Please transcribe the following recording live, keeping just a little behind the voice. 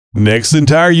Nixon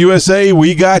Tire USA,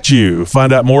 we got you.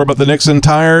 Find out more about the Nixon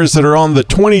tires that are on the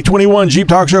 2021 Jeep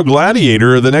Talk Show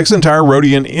Gladiator, the Nixon Tire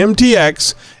Roadian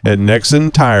MTX at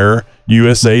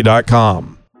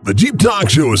nixontireusa.com. The Jeep Talk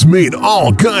Show has made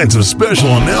all kinds of special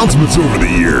announcements over the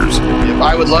years.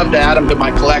 I would love to add them to my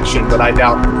collection, but I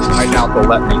doubt they'll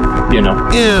let me,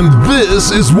 And this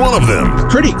is one of them.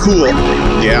 Pretty cool.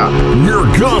 Yeah. We're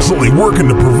constantly working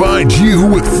to provide you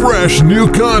with fresh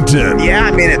new content. Yeah,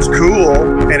 I mean, it's cool,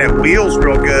 and it wheels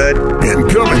real good. And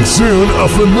coming soon, a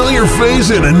familiar face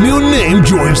and a new name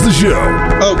joins the show.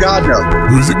 Oh, God, no.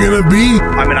 Who's it going to be?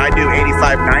 I mean, I do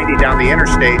 85-90 down the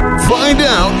interstate. Find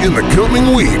out in the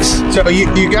coming weeks. So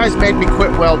you guys made me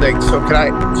quit welding, so can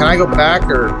I go back,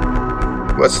 or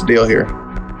what's the deal here?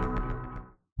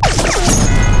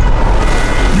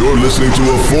 You're listening to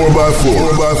a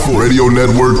 4x4 Radio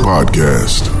Network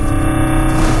podcast.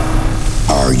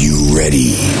 Are you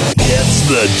ready? It's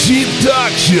the Jeep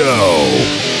Talk Show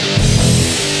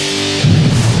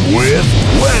with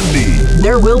Wendy.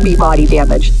 There will be body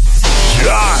damage.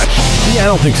 Josh. Yeah, I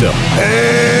don't think so.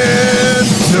 And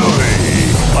Tony.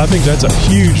 I think that's a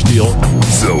huge deal.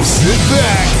 So sit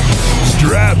back,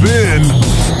 strap in,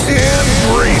 and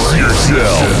brace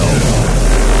yourself.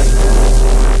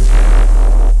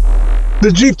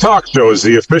 The Jeep Talk Show is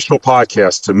the official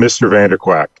podcast of Mr.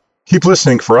 Vanderquack. Keep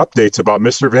listening for updates about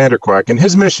Mr. Vanderquack and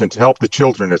his mission to help the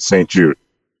children at St. Jude.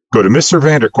 Go to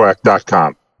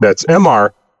MrVanderquack.com. That's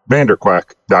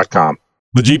MrVanderquack.com.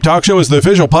 The Jeep Talk Show is the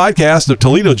official podcast of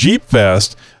Toledo Jeep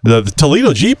Fest. The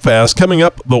Toledo Jeep Fest coming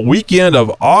up the weekend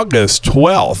of August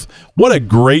 12th. What a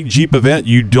great Jeep event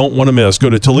you don't want to miss. Go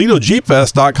to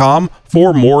ToledoJeepFest.com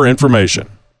for more information.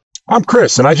 I'm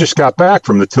Chris, and I just got back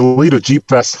from the Toledo Jeep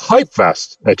Fest Hype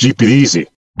Fest at Jeep It Easy.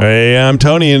 Hey, I'm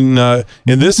Tony, and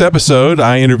in this episode,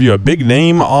 I interview a big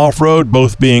name off-road,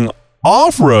 both being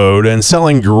off-road and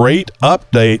selling great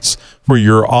updates for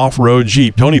your off-road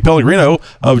Jeep. Tony Pellegrino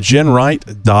of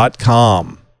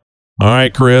GenRight.com. All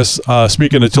right, Chris,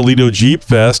 speaking of Toledo Jeep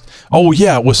Fest. Oh,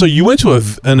 yeah. Well, so you went to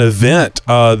an event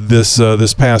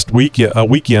this past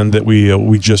weekend that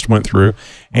we just went through,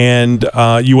 and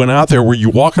you went out there. Were you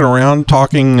walking around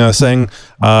talking, saying,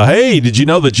 hey, did you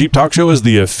know the Jeep Talk Show is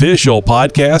the official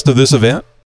podcast of this event?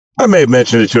 I may have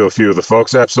mentioned it to a few of the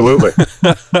folks, absolutely.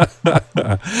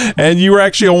 And you were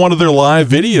actually on one of their live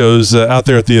videos out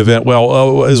there at the event.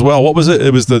 Well, as well. What was it?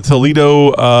 It was the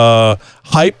Toledo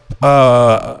Hype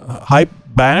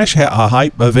Bash, a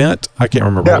hype event. I can't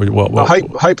remember what.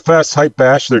 Hype Fest, Hype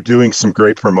Bash. They're doing some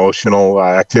great promotional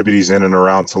activities in and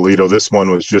around Toledo. This one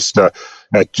was just at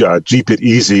Jeep It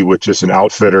Easy, which is an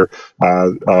outfitter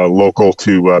local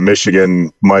to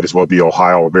Michigan, might as well be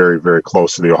Ohio, very, very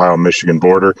close to the Ohio-Michigan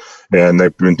border. And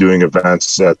they've been doing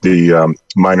events at the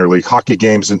minor league hockey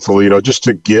games in Toledo just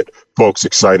to get folks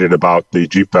excited about the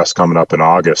Jeep Fest coming up in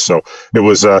August. So it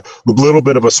was a little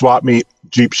bit of a swap meet.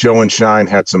 Jeep Show and Shine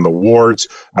had some awards,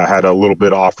 had a little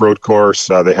bit off-road course.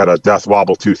 They had a Death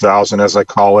Wobble 2000, as I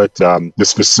call it.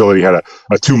 This facility had a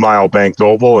 2-mile banked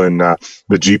oval, and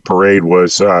the Jeep Parade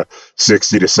was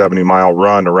 60 to 70-mile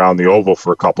run around the oval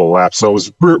for a couple of laps. So it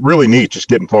was really neat, just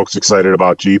getting folks excited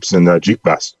about Jeeps and Jeep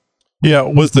Fest. Yeah,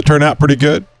 was the turnout pretty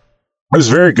good? It was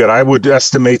very good. I would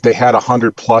estimate they had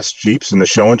 100+ Jeeps in the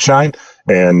Show and Shine,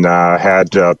 and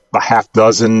had a half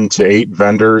dozen to 8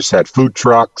 vendors, had food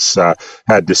trucks,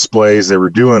 had displays. They were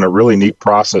doing a really neat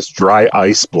process, dry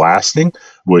ice blasting,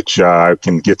 which I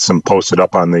can get some posted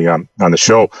up on the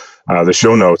show. The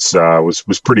show notes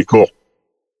was pretty cool.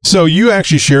 So you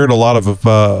actually shared a lot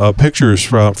of pictures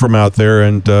from out there,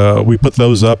 and we put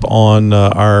those up on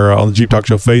on the Jeep Talk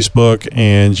Show Facebook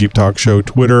and Jeep Talk Show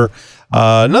Twitter.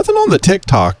 Nothing on the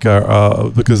TikTok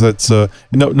because that's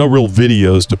no real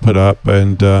videos to put up,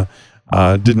 and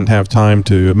didn't have time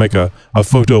to make a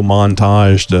photo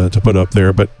montage to put up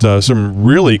there. But some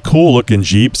really cool looking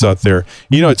Jeeps out there.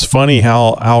 You know, it's funny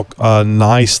how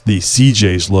nice the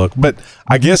CJs look, but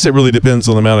I guess it really depends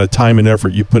on the amount of time and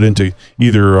effort you put into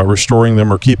either restoring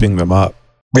them or keeping them up.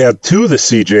 Yeah, 2 of the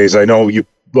CJs, I know you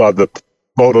the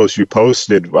photos you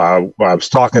posted, I was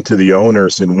talking to the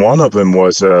owners, and one of them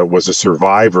was a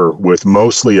Survivor with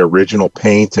mostly original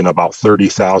paint and about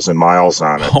 30,000 miles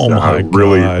on it. Oh my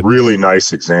God. Really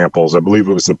nice examples. I believe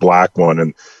it was the black one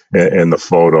in the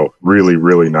photo.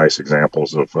 Really nice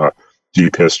examples of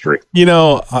Jeep history. You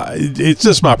know, it's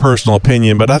just my personal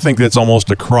opinion, but I think that's almost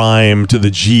a crime to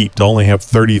the Jeep to only have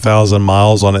 30,000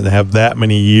 miles on it and have that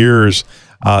many years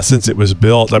since it was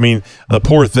built. I mean, the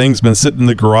poor thing's been sitting in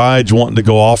the garage wanting to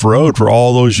go off-road for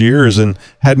all those years and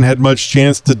hadn't had much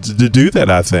chance to do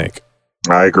that, I think.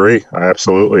 I agree. I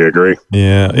absolutely agree.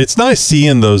 Yeah, it's nice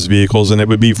seeing those vehicles, and it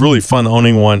would be really fun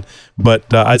owning one.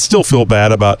 But I'd still feel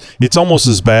bad about. It's almost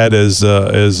as bad as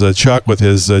Chuck with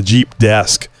his Jeep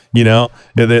Desk. You know,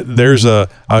 there's a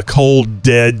cold,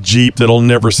 dead Jeep that'll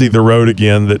never see the road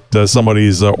again that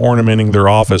somebody's ornamenting their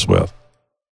office with.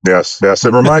 Yes.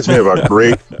 It reminds me of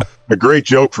a great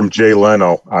joke from Jay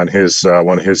Leno on his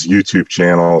one of his YouTube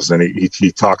channels, and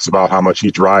he talks about how much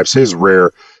he drives his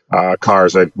rare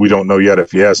cars. We don't know yet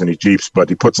if he has any Jeeps, but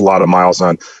he puts a lot of miles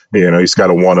on. He's got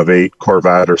a 1 of 8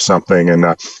 Corvette or something, and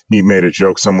he made a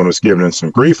joke. Someone was giving him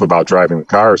some grief about driving the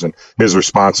cars, and his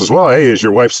response was, "Well, hey, is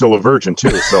your wife still a virgin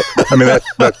too?" So, I mean,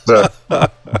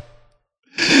 that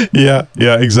Yeah,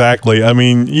 exactly. I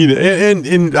mean,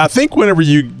 and I think whenever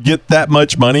you get that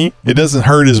much money, it doesn't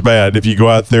hurt as bad if you go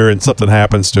out there and something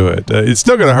happens to it. It's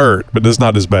still going to hurt, but it's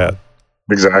not as bad.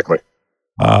 Exactly.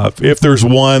 If there's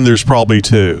one, there's probably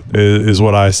two, is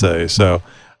what I say. So,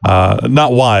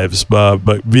 not wives, but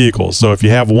vehicles. So if you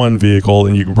have one vehicle,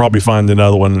 then you can probably find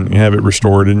another one and have it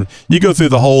restored, and you go through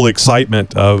the whole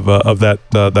excitement of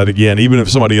that again, even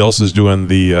if somebody else is doing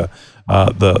the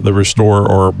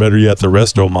restore, or better yet, the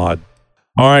resto mod.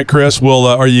 All right, Chris. Well,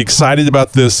 are you excited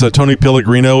about this Tony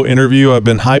Pellegrino interview? I've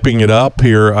been hyping it up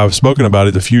here. I've spoken about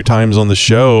it a few times on the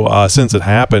show since it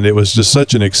happened. It was just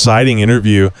such an exciting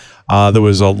interview. There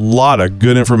was a lot of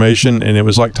good information, and it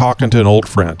was like talking to an old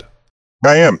friend.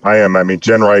 I am. I mean,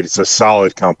 GenRight, it's a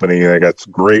solid company. They got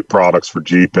great products for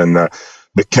Jeep, and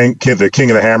the king of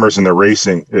the hammers in the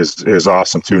racing is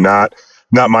awesome too.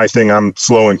 Not my thing. I'm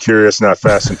slow and curious, not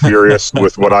fast and furious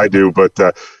with what I do, but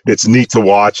it's neat to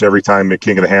watch every time the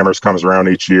King of the Hammers comes around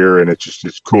each year, and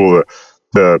it's cool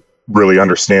to really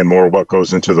understand more what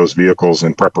goes into those vehicles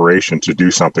in preparation to do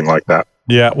something like that.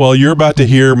 Yeah, well, you're about to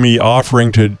hear me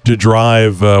offering to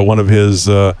drive one of his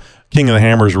King of the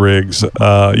Hammers rigs,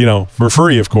 for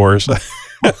free, of course,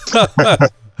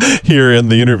 here in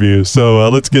the interview. So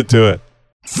let's get to it.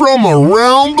 From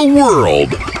around the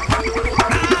world,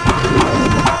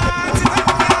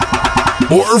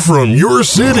 or from your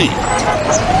city,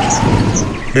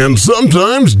 and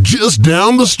sometimes just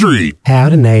down the street.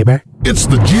 Howdy, neighbor. It's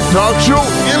the Jeep Talk Show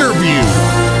interview.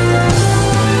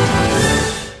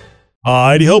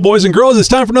 Alrighty ho, boys and girls, it's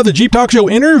time for another Jeep Talk Show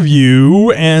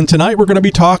interview, and tonight we're going to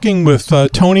be talking with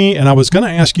Tony, and I was going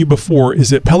to ask you before,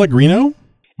 is it Pellegrino?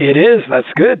 It is. That's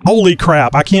good. Holy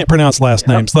crap, I can't pronounce last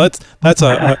names, so that's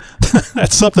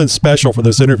that's something special for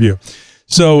this interview.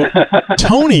 So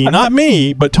Tony, not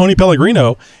me, but Tony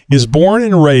Pellegrino, is born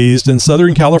and raised in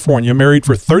Southern California, married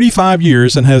for 35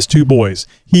 years, and has 2 boys.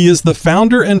 He is the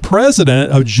founder and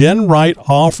president of GenRight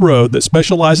Off-Road that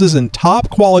specializes in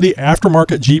top-quality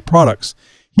aftermarket Jeep products.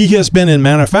 He has been in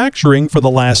manufacturing for the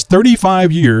last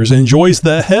 35 years and enjoys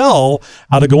the hell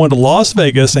out of going to Las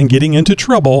Vegas and getting into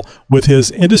trouble with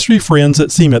his industry friends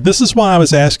at SEMA. This is why I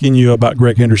was asking you about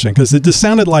Greg Henderson, because it just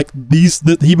sounded like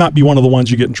he might be one of the ones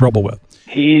you get in trouble with.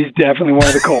 He's definitely one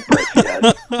of the culprits,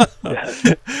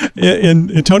 yes.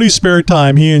 In Tony's spare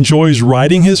time, he enjoys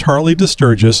riding his Harley to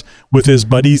Sturgis with his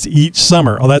buddies each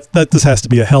summer. Oh, that just has to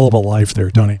be a hell of a life there,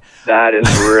 Tony. That is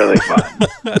really fun.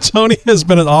 Tony has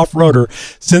been an off-roader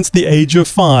since the age of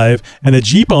 5 and a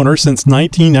Jeep owner since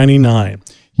 1999.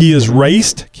 He has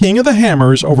raced King of the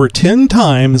Hammers over 10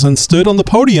 times and stood on the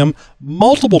podium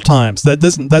multiple times.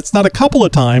 That's not a couple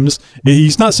of times.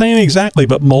 He's not saying exactly,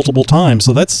 but multiple times.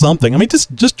 So that's something. I mean,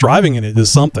 just driving in it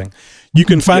is something. You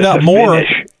can find out more.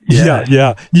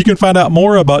 Yeah. You can find out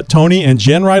more about Tony and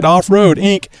GenRight Off-Road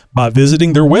Inc. by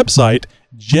visiting their website,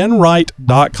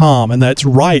 GenRight.com. And that's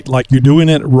right, like you're doing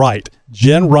it right.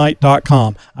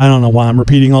 GenRight.com. I don't know why I'm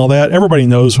repeating all that. Everybody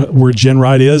knows where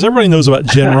GenRight is. Everybody knows about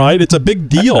GenRight. It's a big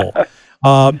deal.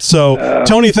 So,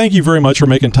 Tony, thank you very much for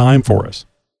making time for us.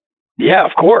 Yeah,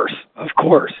 of course.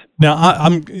 Now,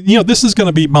 I'm this is going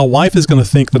to be, my wife is going to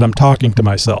think that I'm talking to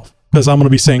myself because I'm going to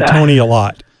be saying Tony a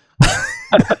lot.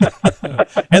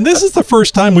 And this is the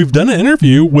first time we've done an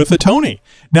interview with a Tony.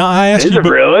 Now I asked you,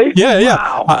 really? Yeah.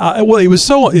 Wow. Well,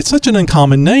 it's such an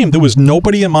uncommon name. There was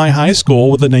nobody in my high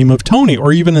school with the name of Tony,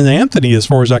 or even an Anthony, as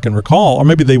far as I can recall, or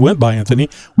maybe they went by Anthony.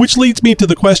 Which leads me to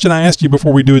the question I asked you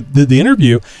before we did the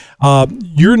interview.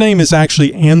 Your name is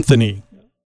actually Anthony.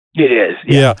 It is.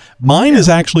 Yeah. Mine is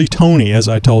actually Tony, as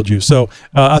I told you. So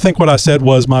I think what I said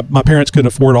was my parents couldn't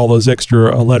afford all those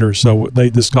extra letters, so they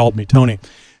just called me Tony.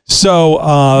 So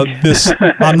I'm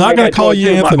not going to call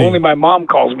you Anthony. Only my mom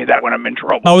calls me that when I'm in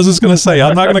trouble. I was just going to say,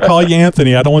 I'm not going to call you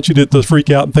Anthony. I don't want you to freak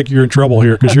out and think you're in trouble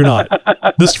here, because you're not.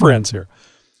 Just friends here.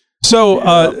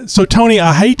 So Tony,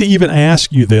 I hate to even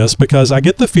ask you this because I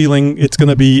get the feeling it's going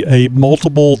to be a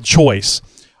multiple choice.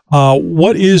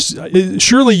 what is,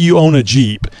 surely you own a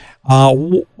Jeep.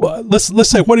 Let's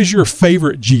say, what is your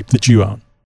favorite Jeep that you own?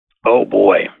 Oh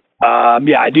boy.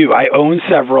 Yeah, I do. I own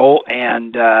several,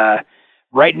 and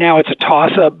right now it's a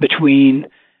toss-up between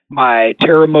my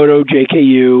Terremoto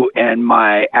JKU and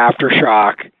my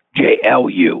Aftershock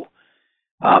JLU.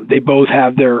 They both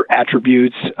have their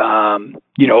attributes.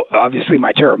 Obviously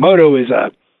my Terremoto is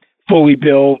a fully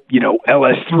built,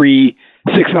 LS3,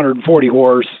 640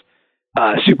 horse,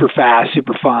 super fast,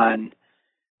 super fun.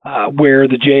 Where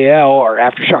the JL or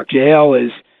Aftershock JL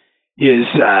is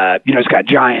it's got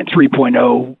giant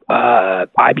 3.0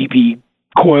 IBP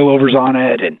coilovers on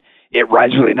it, and it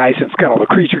rides really nice. It's got all the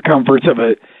creature comforts of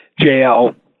a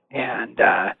JL, and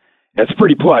it's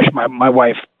pretty plush. My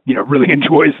wife, really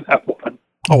enjoys that one.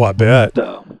 Oh, I bet.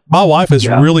 So, my wife is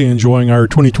really enjoying our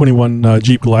 2021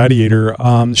 Jeep Gladiator.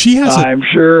 I'm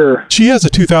sure she has a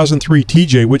 2003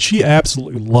 TJ, which she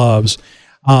absolutely loves.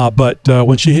 But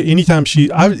when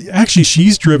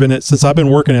she's driven it since I've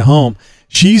been working at home.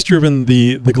 She's driven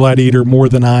the Gladiator more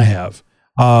than I have,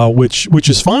 which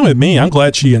is fine with me. I'm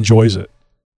glad she enjoys it.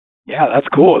 Yeah, that's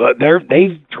cool.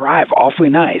 They drive awfully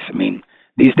nice. I mean,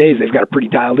 these days they've got it pretty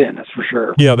dialed in. That's for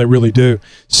sure. Yeah, they really do.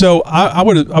 So I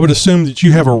would assume that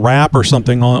you have a wrap or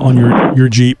something on your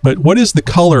Jeep. But what is the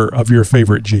color of your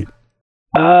favorite Jeep?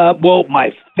 Well,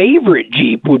 my favorite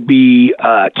Jeep would be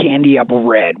Candy Apple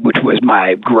Red, which was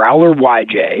my Growler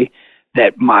YJ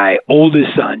that my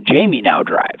oldest son Jamie now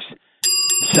drives.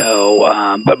 So,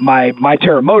 but my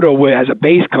Terremoto has a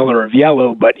base color of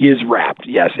yellow, but is wrapped,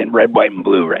 yes, in red, white, and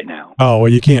blue right now. Oh,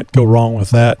 well, you can't go wrong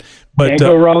with that. But, can't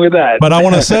go wrong with that. But I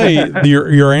want to say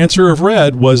your answer of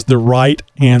red was the right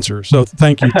answer. So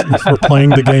thank you for playing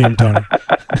the game, Tony.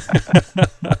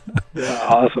 Yeah,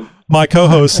 awesome. My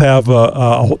co-hosts have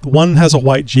one has a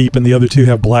white Jeep and the other two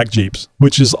have black Jeeps,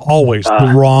 which is always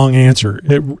the wrong answer.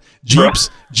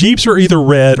 Jeeps are either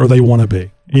red or they want to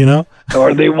be,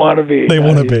 or they want to be. They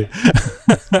want to be.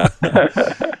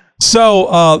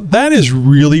 So that is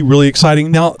really, really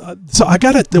exciting. Now, so I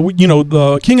got it.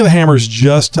 The King of the Hammers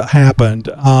just happened.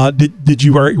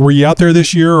 Were you out there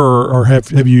this year, or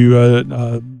have you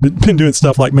been doing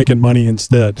stuff like making money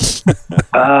instead?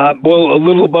 Well, a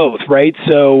little of both, right?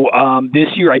 So this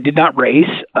year I did not race.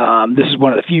 This is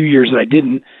one of the few years that I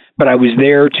didn't, but I was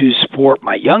there to support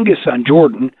my youngest son,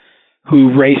 Jordan,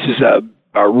 who races a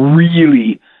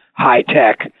really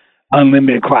high-tech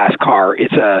unlimited class car.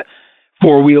 It's a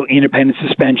 4-wheel independent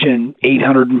suspension,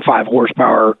 805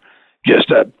 horsepower, just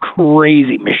a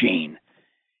crazy machine.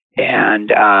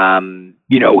 And,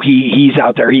 he's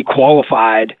out there. He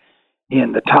qualified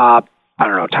in the top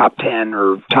 10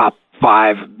 or top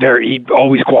 5. He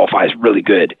always qualifies really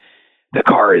good. The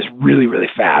car is really, really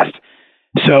fast.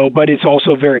 So, but it's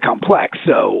also very complex.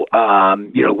 So,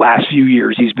 last few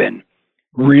years he's been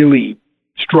really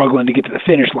struggling to get to the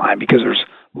finish line because there's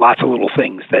lots of little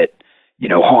things that,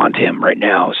 haunt him right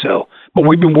now. So, but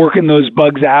we've been working those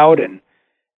bugs out, and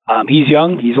he's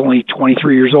young. He's only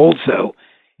 23 years old, so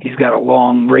he's got a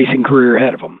long racing career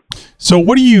ahead of him. So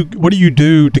what do you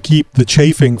do to keep the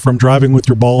chafing from driving with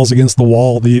your balls against the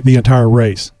wall the entire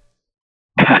race?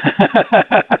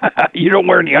 You don't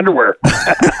wear any underwear.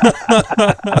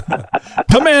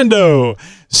 Commando.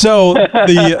 So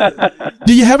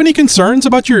do you have any concerns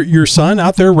about your son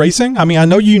out there racing? I mean, I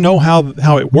know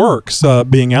how it works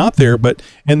being out there,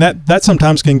 and that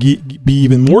sometimes can be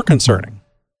even more concerning.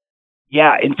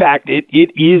 Yeah, in fact, it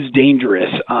is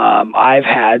dangerous. I've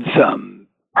had some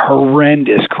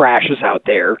horrendous crashes out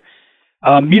there.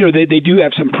 They do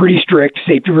have some pretty strict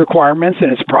safety requirements,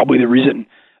 and it's probably the reason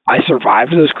I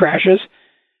survived those crashes.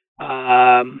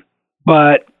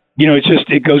 But,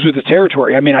 it goes with the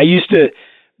territory. I mean, I used to,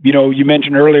 you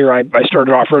mentioned earlier, I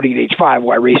started off-roading at age 5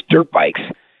 while I raced dirt bikes,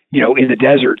 in the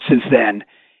desert since then.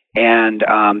 And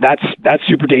that's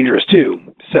super dangerous too.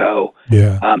 So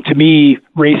to me,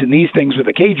 racing these things with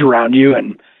a cage around you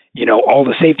and, all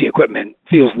the safety equipment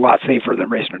feels a lot safer than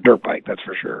racing a dirt bike, that's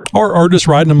for sure. Or just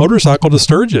riding a motorcycle to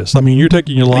Sturgis. I mean, you're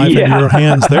taking your life in your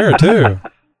hands there too.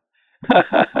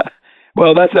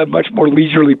 Well, that's a much more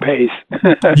leisurely pace.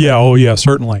 Yeah. Oh, yeah.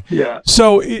 Certainly. Yeah.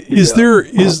 So, there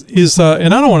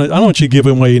and I don't want you to give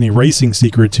away any racing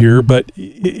secrets here, but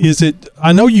is it?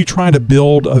 I know you try to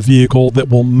build a vehicle that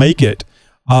will make it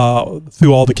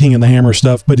through all the King and the Hammer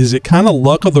stuff, but is it kind of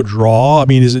luck of the draw? I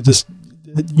mean, is it just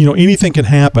anything can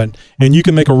happen, and you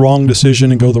can make a wrong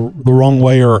decision and go the wrong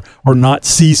way, or not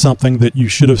see something that you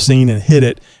should have seen and hit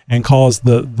it and cause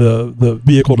the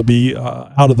vehicle to be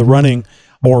out of the running,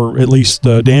 or at least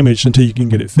damaged until you can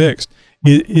get it fixed.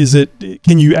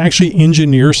 Can you actually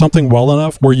engineer something well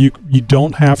enough where you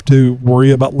don't have to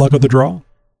worry about luck of the draw?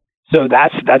 So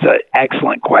that's an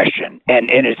excellent question, and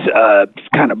it's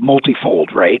kind of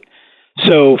multifold, right?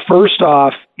 So first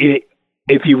off,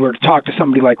 if you were to talk to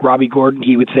somebody like Robbie Gordon,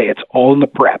 he would say it's all in the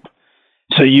prep.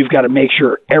 So you've got to make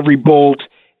sure every bolt,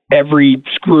 every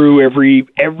screw,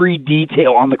 every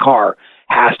detail on the car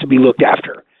has to be looked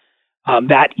after.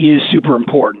 That is super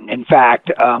important. In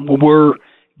fact, when we're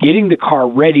getting the car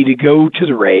ready to go to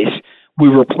the race, we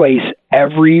replace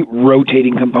every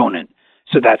rotating component.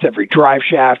 So that's every drive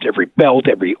shaft, every belt,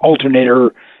 every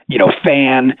alternator,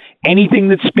 fan, anything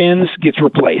that spins gets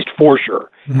replaced for sure.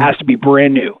 Mm-hmm. Has to be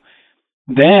brand new.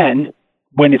 Then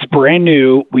when it's brand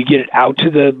new, we get it out to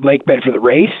the lake bed for the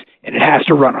race, and it has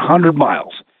to run 100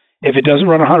 miles. If it doesn't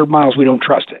run 100 miles, we don't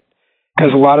trust it,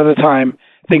 because a lot of the time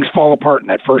things fall apart in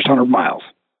that first 100 miles.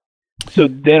 So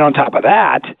then on top of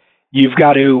that, you've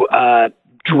got to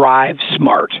drive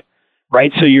smart,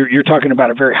 right? So you're talking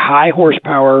about a very high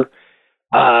horsepower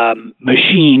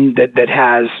machine that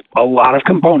has a lot of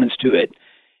components to it,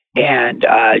 and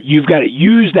you've got to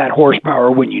use that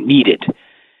horsepower when you need it.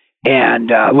 And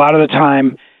a lot of the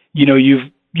time,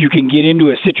 you can get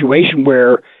into a situation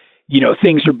where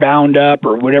things are bound up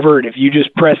or whatever, and if you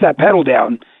just press that pedal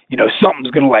down,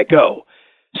 something's going to let go.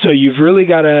 So you've really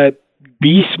got to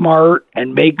be smart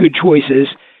and make good choices.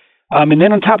 And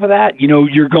then on top of that,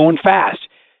 you're going fast.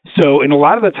 So in a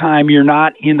lot of the time, you're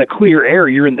not in the clear air,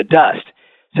 you're in the dust.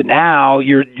 So now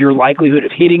your likelihood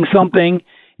of hitting something,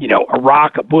 a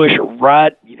rock, a bush, a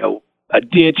rut, a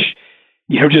ditch,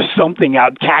 just something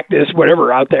out, cactus,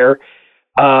 whatever out there,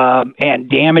 and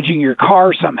damaging your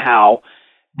car somehow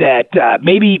that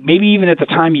maybe even at the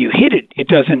time you hit it, it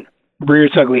doesn't rear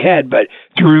its ugly head, but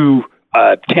through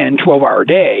a 10, 12-hour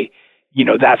day,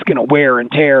 that's going to wear and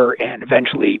tear and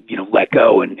eventually, let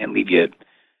go and leave you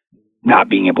not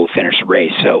being able to finish the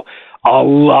race. So a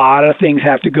lot of things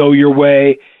have to go your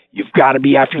way. You've got to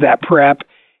be after that prep,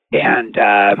 and,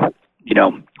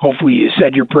 hopefully you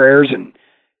said your prayers and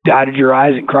dotted your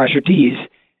I's and crossed your T's,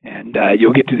 and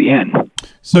you'll get to the end.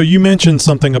 So you mentioned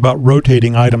something about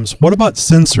rotating items. What about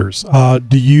sensors?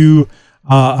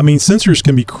 Sensors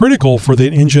can be critical for the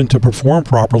engine to perform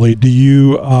properly. Do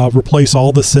you replace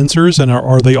all the sensors, and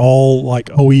are they all like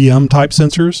OEM type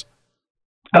sensors?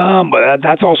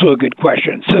 That's also a good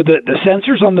question. So the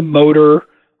sensors on the motor,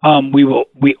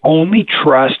 we only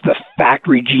trust the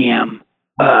factory GM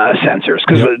sensors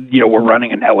because we're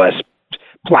running an LS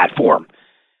platform.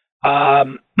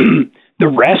 The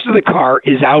rest of the car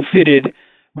is outfitted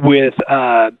with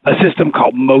a system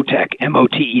called Motec,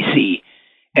 M-O-T-E-C,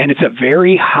 and it's a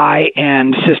very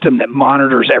high-end system that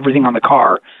monitors everything on the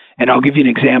car. And I'll give you an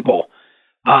example.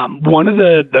 One of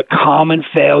the common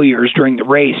failures during the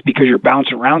race, because you're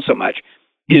bouncing around so much,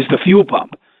 is the fuel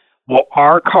pump. Well,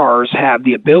 our cars have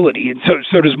the ability, and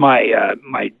so does my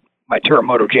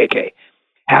Terramoto JK,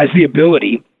 has the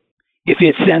ability, if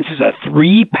it senses a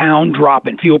 3-pound drop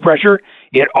in fuel pressure,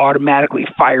 it automatically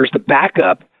fires the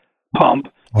backup pump,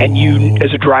 and you,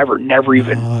 as a driver, never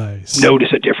even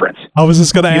notice a difference. I was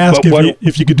just going to ask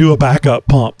if you could do a backup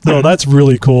pump. No, that's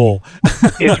really cool.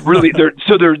 It's really there.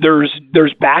 So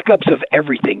there's backups of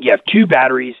everything. You have 2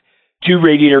 batteries, 2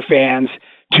 radiator fans,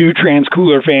 2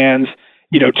 transcooler fans,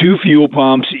 2 fuel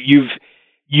pumps.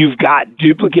 You've got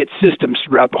duplicate systems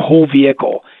throughout the whole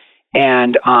vehicle.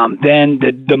 And then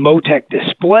the Motec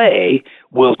display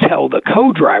will tell the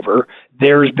co-driver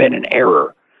there's been an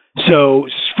error. So,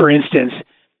 for instance,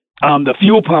 the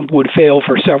fuel pump would fail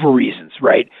for several reasons,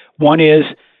 right? One is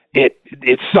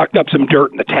it sucked up some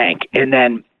dirt in the tank, and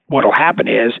then what will happen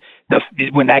is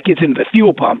when that gets into the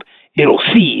fuel pump, it'll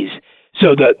seize.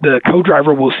 So the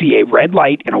co-driver will see a red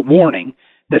light and a warning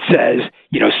that says,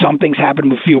 something's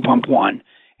happened with fuel pump 1,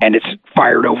 and it's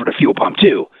fired over to fuel pump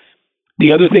 2.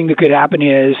 The other thing that could happen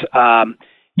is,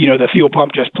 the fuel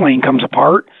pump just plain comes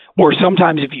apart, or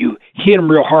sometimes if you hit them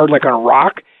real hard, like on a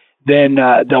rock, then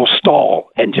they'll stall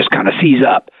and just kind of seize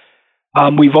up.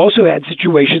 We've also had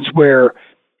situations where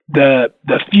the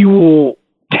fuel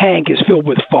tank is filled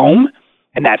with foam,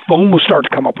 and that foam will start to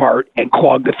come apart and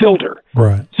clog the filter.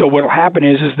 Right. So what will happen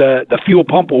is the fuel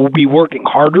pump will be working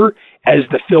harder as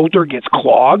the filter gets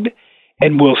clogged,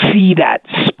 and we'll see that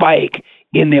spike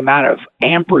in the amount of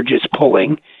amperage it's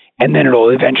pulling, and then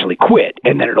it'll eventually quit,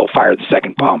 and then it'll fire the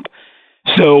second pump.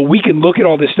 So we can look at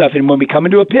all this stuff, and when we come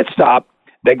into a pit stop,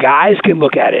 the guys can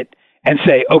look at it and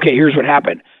say, okay, here's what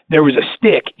happened. There was a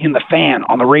stick in the fan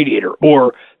on the radiator,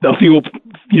 or the fuel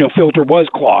filter was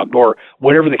clogged, or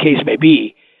whatever the case may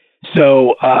be.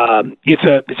 So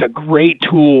it's a great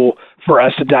tool for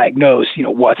us to diagnose,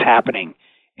 what's happening.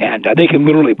 And they can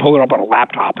literally pull it up on a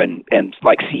laptop and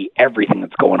like see everything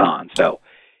that's going on. So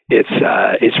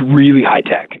it's really high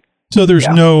tech. So there's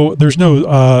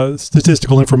no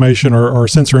statistical information or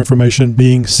sensor information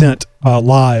being sent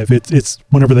live. It's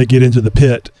whenever they get into the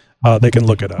pit, they can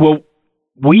look it up. Well,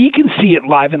 we can see it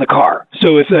live in the car.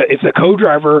 So if the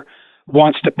co-driver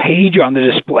wants to page on the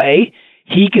display,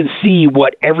 he can see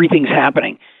what everything's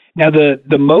happening. Now the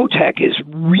Motec is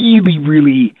really,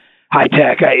 really high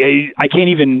tech. I can't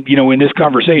even, in this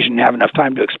conversation have enough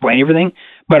time to explain everything,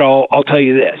 but I'll tell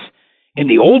you this. In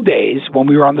the old days, when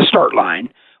we were on the start line,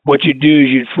 what you'd do is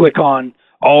you'd flick on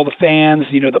all the fans,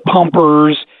 the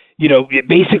pumpers,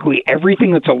 basically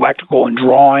everything that's electrical and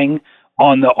drawing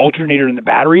on the alternator and the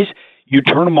batteries, you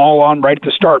turn them all on right at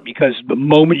the start, because the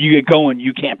moment you get going,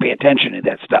 you can't pay attention to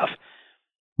that stuff.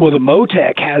 Well, the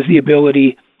Motec has the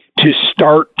ability to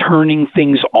start turning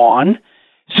things on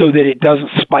so that it doesn't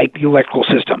spike the electrical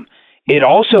system. It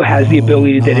also has the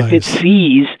ability that if it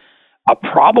sees a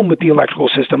problem with the electrical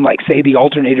system, like say the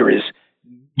alternator is,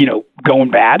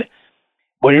 going bad,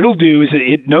 what it'll do is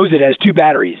it knows it has two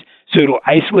batteries. So it'll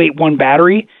isolate one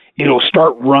battery. It'll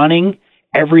start running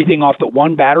everything off the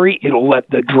one battery. It'll let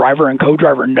the driver and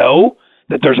co-driver know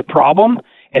that there's a problem.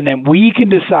 And then we can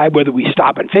decide whether we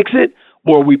stop and fix it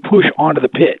or we push onto the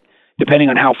pit, depending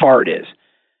on how far it is.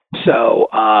 So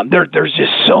there's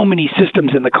just so many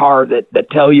systems in the car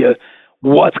that tell you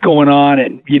what's going on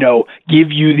and,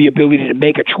 give you the ability to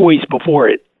make a choice before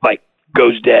it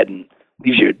goes dead and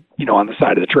leaves you, on the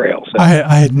side of the trail. So.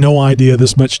 I had no idea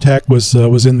this much tech was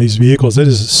in these vehicles. It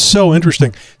is so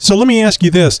interesting. So let me ask you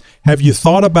this. Have you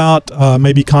thought about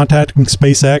maybe contacting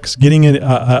SpaceX, getting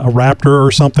a Raptor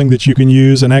or something that you can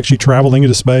use and actually traveling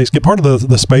into space, get part of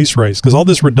the space race? Because all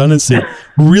this redundancy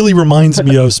really reminds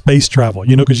me of space travel,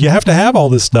 because you have to have all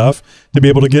this stuff to be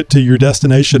able to get to your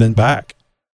destination and back.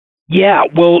 Yeah,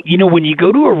 well, when you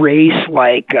go to a race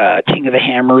like King of the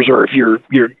Hammers, or if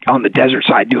you're on the desert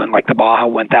side doing like the Baja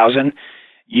 1000,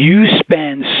 you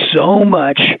spend so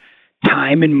much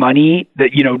time and money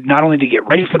that, not only to get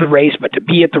ready for the race, but to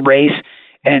be at the race.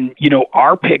 And,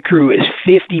 our pit crew is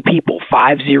 50 people,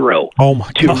 50, oh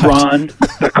my to gosh. run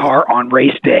the car on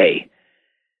race day.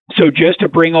 So just to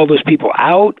bring all those people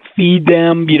out, feed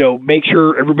them, make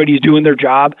sure everybody's doing their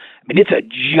job. I mean, it's a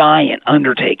giant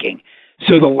undertaking.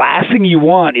 So the last thing you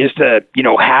want is to,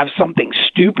 have something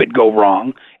stupid go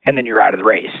wrong and then you're out of the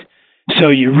race. So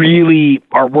you really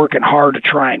are working hard to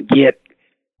try and get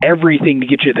everything to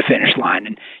get you to the finish line.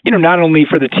 And, not only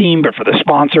for the team, but for the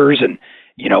sponsors. And,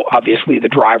 obviously the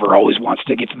driver always wants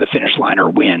to get to the finish line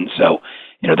or win. So,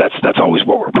 that's always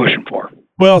what we're pushing for.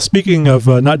 Well, speaking of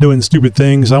not doing stupid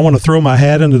things, I want to throw my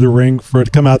hat into the ring for it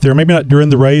to come out there. Maybe not during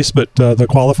the race, but the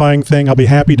qualifying thing. I'll be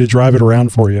happy to drive it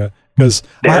around for you. Because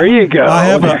you go. I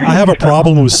have a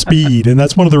problem with speed, and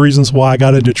that's one of the reasons why I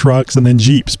got into trucks and then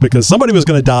Jeeps, because somebody was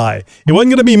going to die. It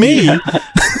wasn't going to be me,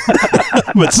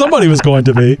 but somebody was going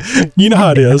to be. You know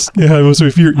how it is. So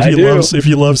if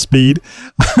you love speed,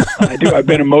 I do. I've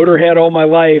been a motorhead all my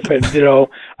life, and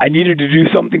I needed to do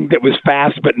something that was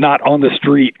fast but not on the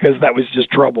street because that was just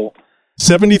trouble.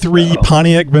 73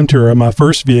 Pontiac Ventura, my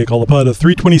first vehicle. I put a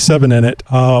 327 in it.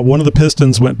 One of the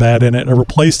pistons went bad in it. I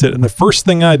replaced it, and the first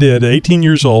thing I did at 18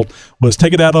 years old was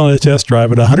take it out on a test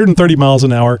drive at 130 miles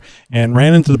an hour and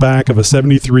ran into the back of a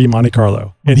 73 Monte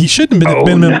Carlo. And he shouldn't have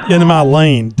been in my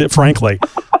lane, frankly.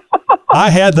 I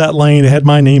had that lane. It had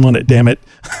my name on it, damn it.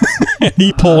 And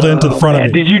he pulled into the front of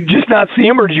me. Did you just not see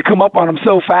him, or did you come up on him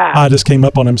so fast? I just came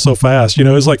up on him so fast. It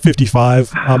was like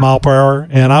 55 mile per hour,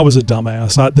 and I was a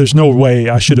dumbass. There's no way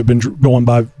I should have been going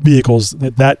by vehicles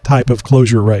at that type of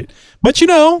closure rate. But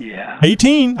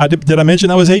 18. Did I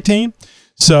mention I was 18?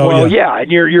 So and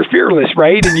you're fearless,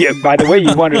 right? And by the way,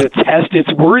 you wanted to test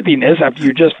its worthiness after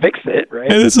you just fixed it,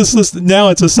 right? And now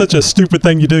it's such a stupid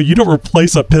thing you do. You don't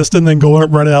replace a piston, then go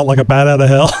and run it out like a bat out of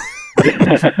hell.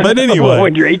 But anyway, well,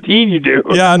 when you're 18, you do.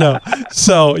 Yeah, I know.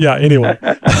 So anyway,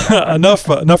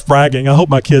 enough bragging. I hope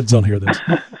my kids don't hear this.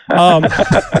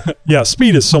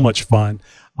 Speed is so much fun.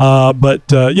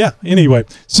 Anyway.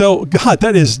 So, God,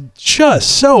 that is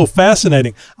just so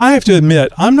fascinating. I have to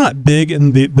admit, I'm not big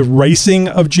in the racing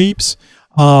of Jeeps,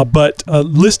 but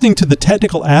listening to the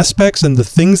technical aspects and the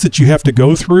things that you have to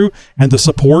go through and the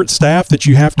support staff that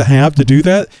you have to do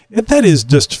that is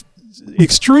just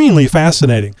extremely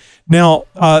fascinating. Now,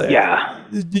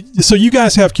 so you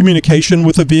guys have communication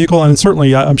with the vehicle, and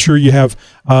certainly I'm sure you have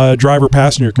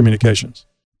driver-passenger communications.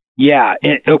 Yeah.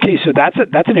 Okay. So that's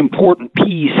an important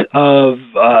piece of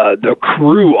the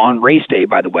crew on race day,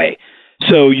 by the way.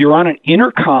 So you're on an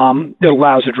intercom that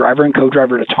allows the driver and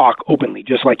co-driver to talk openly,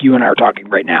 just like you and I are talking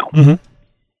right now. Mm-hmm.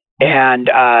 And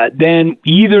then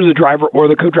either the driver or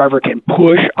the co-driver can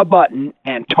push a button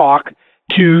and talk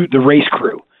to the race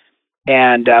crew.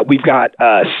 And we've got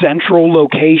a central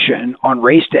location on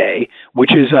race day,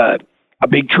 which is a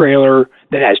big trailer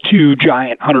that has 2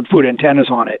 giant 100-foot antennas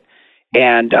on it.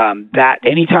 And that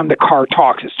anytime the car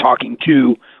talks, it's talking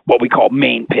to what we call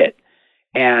main pit.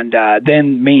 And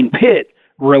then main pit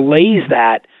relays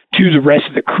that to the rest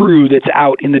of the crew that's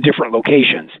out in the different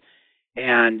locations.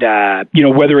 And,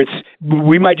 whether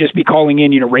we might just be calling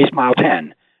in, race mile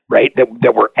 10, right?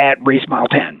 That we're at race mile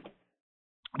 10.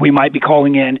 We might be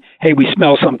calling in, hey, we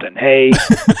smell something. Hey,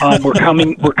 we're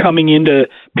coming into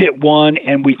pit 1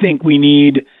 and we think we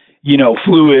need,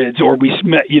 fluids, or we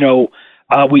smell,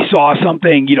 we saw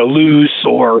something, loose,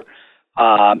 or,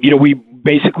 we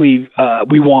basically,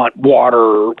 we want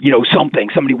water,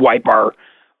 somebody wipe our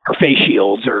face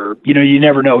shields, or, you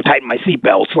never know, tighten my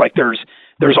seatbelts. Like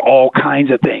there's all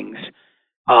kinds of things,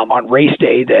 on race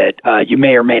day that, you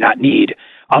may or may not need.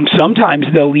 Sometimes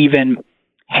they'll even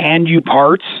hand you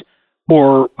parts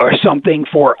or something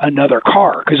for another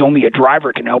car, because only a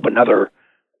driver can help another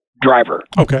driver.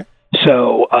 Okay.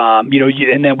 So,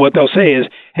 and then what they'll say is,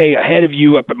 hey, ahead of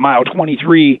you up at mile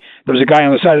 23, there's a guy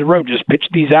on the side of the road, just pitch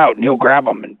these out and he'll grab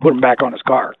them and put them back on his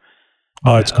car.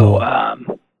 Oh, it's cool.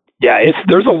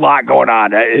 There's a lot going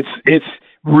on. It's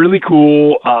really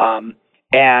cool.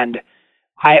 And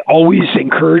I always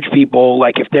encourage people,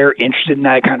 like if they're interested in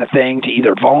that kind of thing, to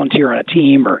either volunteer on a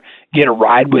team or get a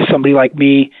ride with somebody like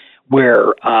me,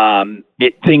 where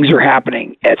things are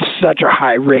happening at such a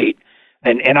high rate.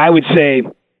 And I would say,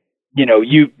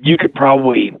 you could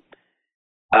probably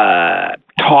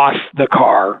toss the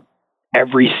car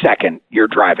every second you're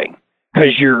driving,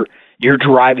 because you're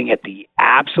driving at the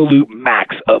absolute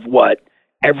max of what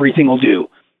everything will do,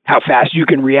 how fast you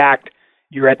can react.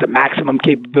 You're at the maximum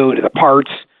capability of the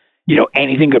parts.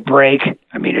 Anything could break.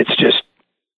 I mean, it's just,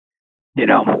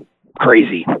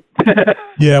 crazy.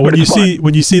 Yeah, when you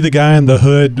see the guy in the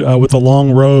hood with the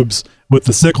long robes with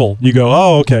the sickle, you go,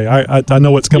 oh, okay, I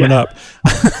know what's coming up.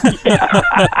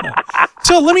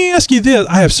 So let me ask you this.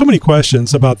 I have so many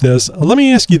questions about this. Let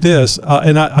me ask you this,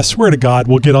 and I swear to God,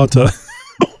 we'll get on to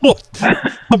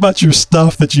about your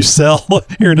stuff that you sell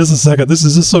here in just a second. This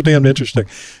is just so damn interesting.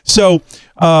 So,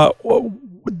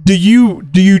 do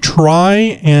you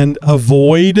try and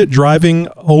avoid driving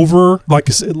over, like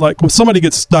when somebody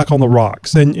gets stuck on the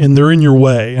rocks and they're in your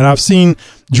way? And I've seen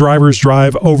drivers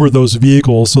drive over those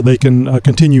vehicles so they can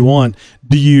continue on.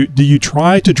 Do you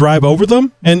try to drive over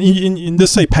them? And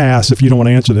just say pass if you don't want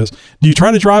to answer this. Do you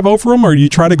try to drive over them, or do you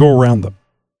try to go around them?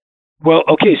 Well,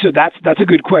 okay, so that's a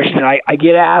good question. I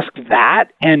get asked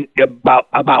that, and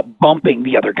about bumping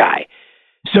the other guy.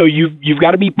 So you've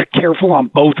got to be careful on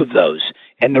both of those.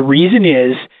 And the reason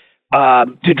is,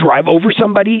 to drive over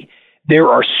somebody, there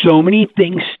are so many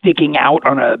things sticking out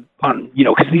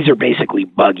because these are basically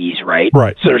buggies, right?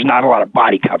 Right. So there's not a lot of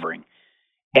body covering.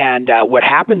 And what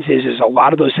happens is a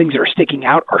lot of those things that are sticking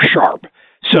out are sharp.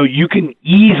 So you can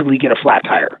easily get a flat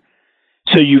tire.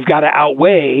 So you've got to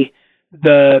outweigh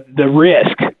the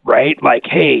risk, right? Like,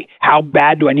 hey, how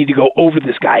bad do I need to go over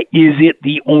this guy? Is it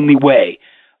the only way?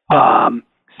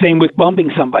 Same with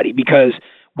bumping somebody, because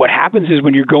what happens is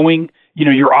when you're going,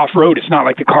 you're off-road, it's not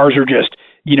like the cars are just,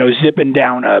 zipping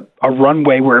down a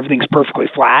runway where everything's perfectly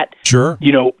flat. Sure.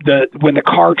 When the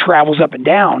car travels up and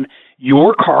down,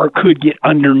 your car could get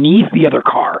underneath the other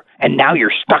car, and now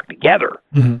you're stuck together.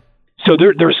 Mm-hmm. So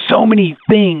there's so many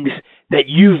things that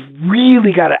you've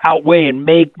really got to outweigh and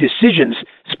make decisions,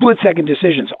 split-second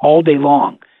decisions all day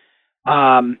long.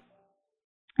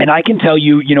 And I can tell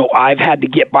you, I've had to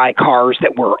get by cars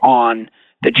that were on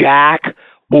the jack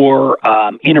or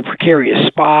in a precarious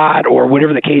spot or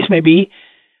whatever the case may be.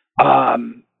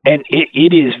 And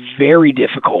it is very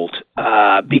difficult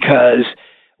because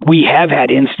we have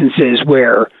had instances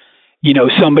where,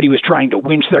 somebody was trying to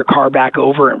winch their car back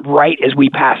over, and right as we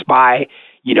passed by,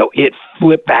 it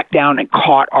flipped back down and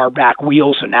caught our back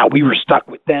wheel. So now we were stuck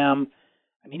with them.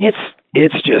 I mean,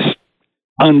 it's just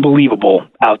unbelievable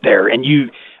out there. And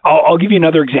I'll give you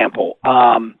another example.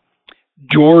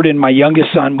 Jordan, my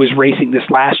youngest son, was racing this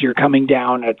last year coming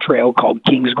down a trail called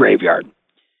King's Graveyard.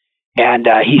 And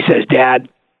he says, Dad,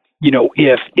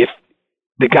 if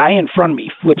the guy in front of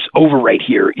me flips over right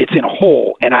here, it's in a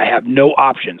hole and I have no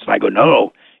options. And I go,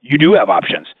 no, you do have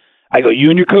options. I go, you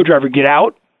and your co-driver get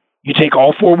out, you take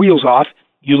all 4 wheels off,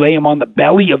 you lay them on the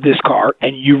belly of this car,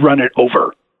 and you run it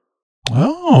over.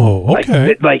 Oh,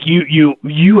 okay. Like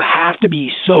you have to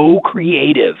be so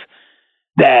creative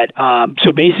that,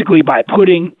 so basically by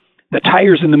putting the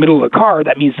tires in the middle of the car,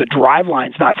 that means the drive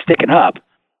line's not sticking up,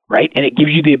 right? And it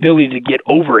gives you the ability to get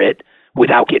over it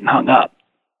without getting hung up.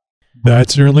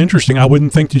 That's really interesting. I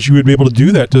wouldn't think that you would be able to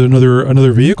do that to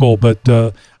another vehicle, but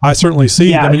I certainly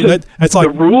see. Yeah, I mean, so that's like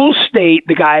the rules state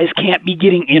the guys can't be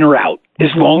getting in or out. As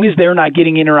long as they're not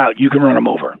getting in or out, you can run them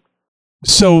over.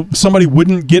 So somebody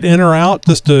wouldn't get in or out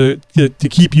just to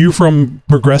keep you from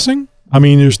progressing? I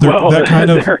mean, is there that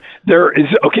kind of... There is,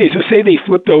 okay, so say they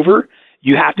flipped over,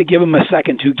 you have to give them a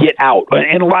second to get out.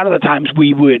 And a lot of the times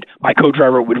my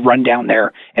co-driver would run down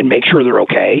there and make sure they're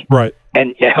okay. Right.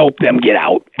 And help them get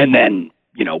out. And then,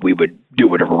 we would do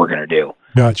whatever we're going to do.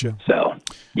 Gotcha. So,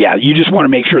 yeah, you just want to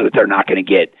make sure that they're not going to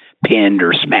get pinned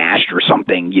or smashed or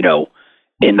something,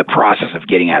 in the process of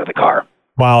getting out of the car.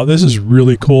 Wow, this is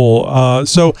really cool.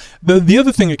 So the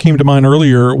other thing that came to mind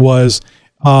earlier was,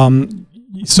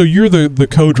 so you're the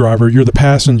co-driver, you're the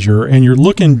passenger, and you're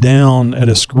looking down at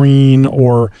a screen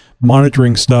or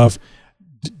monitoring stuff.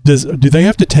 Do they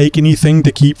have to take anything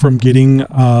to keep from getting,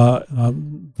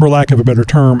 for lack of a better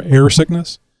term, air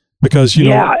sickness? Because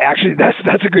actually,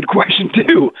 that's a good question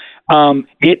too.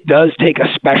 It does take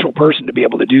a special person to be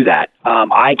able to do that.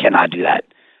 I cannot do that.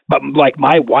 But like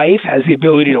my wife has the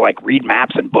ability to read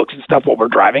maps and books and stuff while we're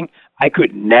driving. I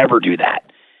could never do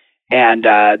that. And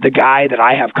the guy that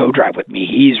I have co-drive with me,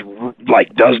 he's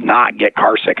does not get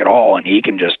car sick at all, and he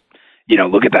can just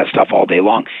look at that stuff all day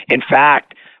long. In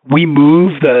fact, we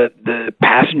move the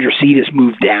passenger seat is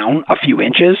moved down a few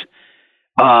inches.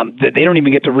 That they don't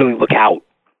even get to really look out.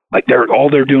 All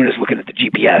they're doing is looking at the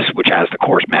GPS, which has the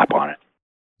course map on it.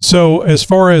 So as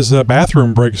far as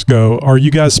bathroom breaks go, are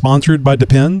you guys sponsored by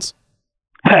Depends?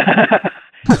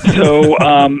 So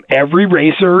every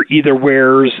racer either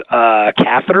wears a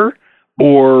catheter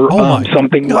or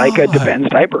something like a Depends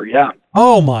diaper. Yeah.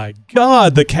 Oh my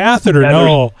God, the catheter!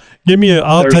 No, give me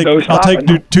I'll take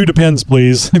two Depends,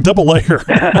 please. Double layer.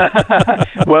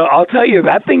 Well, I'll tell you,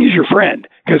 that thing is your friend,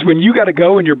 because when you got to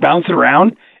go and you're bouncing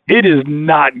around, it is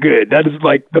not good. That is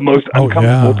the most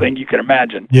uncomfortable thing you can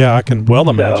imagine. Yeah, I can well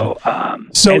imagine.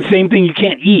 So and same thing, you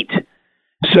can't eat.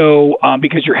 So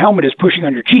because your helmet is pushing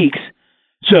on your cheeks,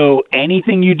 so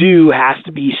anything you do has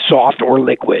to be soft or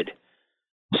liquid.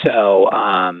 So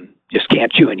just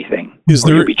can't chew anything.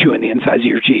 You'll be chewing the insides of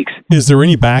your cheeks. Is there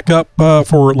any backup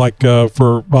for a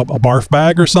barf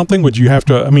bag or something? Would you have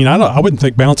to? I mean, I wouldn't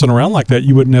think bouncing around like that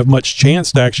you wouldn't have much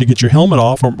chance to actually get your helmet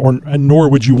off, or nor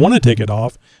would you want to take it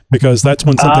off, because that's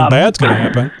when something bad's going to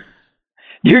happen.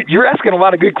 You're asking a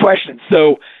lot of good questions.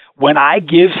 So when I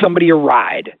give somebody a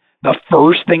ride, the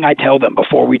first thing I tell them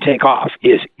before we take off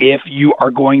is, if you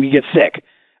are going to get sick,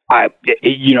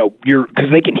 because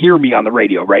they can hear me on the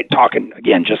radio, right? Talking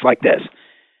again, just like this.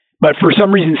 But for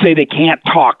some reason, say they can't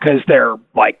talk because they're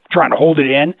trying to hold it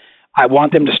in. I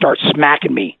want them to start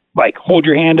smacking me, hold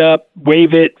your hand up,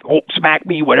 wave it, smack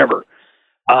me, whatever.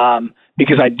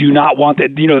 Because I do not want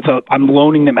that. I'm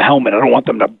loaning them a helmet. I don't want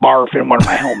them to barf in one of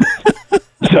my helmets.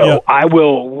 So I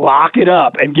will lock it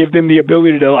up and give them the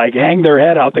ability to hang their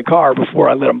head out the car before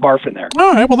I let them barf in there.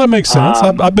 All right. Well, that makes sense.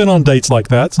 I've been on dates like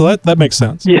that, so that makes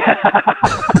sense. Yeah.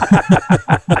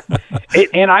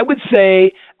 And I would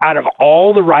say, out of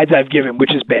all the rides I've given,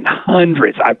 which has been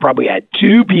hundreds, I've probably had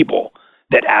 2 people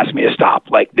that asked me to stop.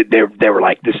 They were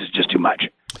like, "This is just too much."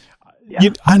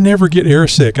 Yeah. I never get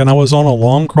airsick, and I was on a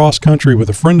long cross country with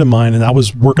a friend of mine, and I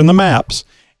was working the maps.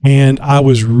 And I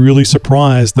was really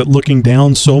surprised that looking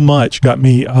down so much got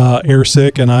me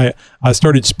airsick, and I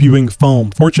started spewing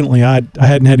foam. Fortunately, I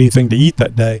hadn't had anything to eat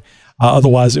that day.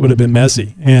 Otherwise, it would have been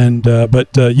messy. And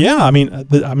I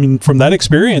mean, from that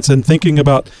experience and thinking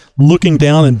about looking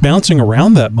down and bouncing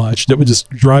around that much, that would just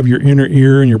drive your inner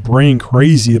ear and your brain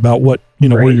crazy about where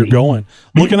you're going.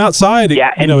 Looking outside,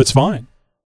 it's fine.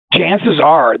 Chances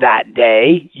are that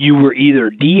day you were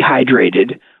either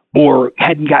dehydrated or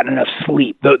hadn't gotten enough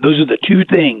sleep. Those are the 2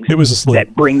 things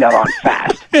that bring that on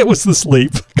fast. It was the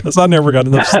sleep, because I never got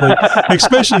enough sleep,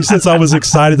 especially since I was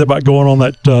excited about going on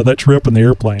that trip in the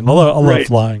airplane. I love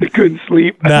flying. I couldn't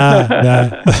sleep.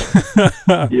 Nah.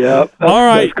 Yep. All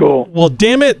right. That's cool. Well,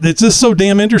 damn it. It's just so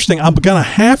damn interesting. I'm going to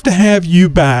have you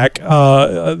back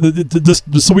just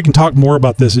so we can talk more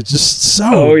about this. It's just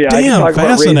so damn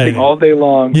fascinating. All day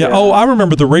long. Yeah. Oh, I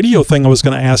remember the radio thing I was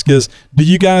going to ask is, do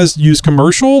you guys use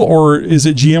commercial, or is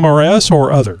it GMRS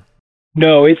or other?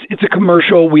 No, it's a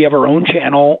commercial. We have our own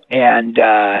channel, and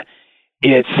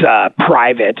it's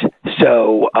private,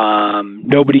 so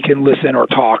nobody can listen or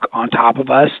talk on top of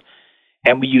us.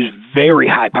 And we use very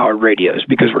high-powered radios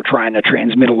because we're trying to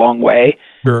transmit a long way.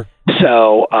 Sure.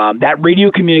 So that radio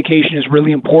communication is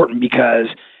really important, because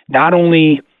not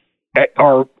only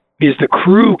is the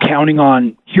crew counting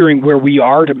on hearing where we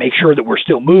are to make sure that we're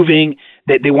still moving,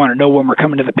 that they want to know when we're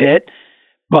coming to the pit,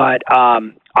 but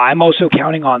I'm also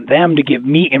counting on them to give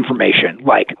me information.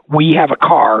 Like, we have a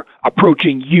car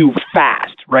approaching you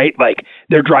fast, right? Like,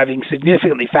 they're driving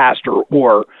significantly faster,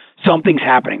 or something's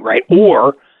happening, right?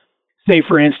 Or, say,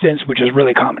 for instance, which is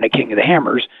really common at King of the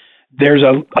Hammers, there's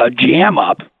a jam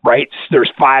up, right?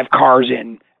 There's 5 cars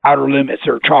in Outer Limits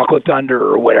or Chocolate Thunder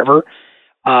or whatever.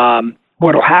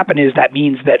 What will happen is that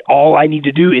means that all I need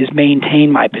to do is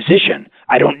maintain my position.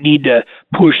 I don't need to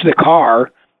push the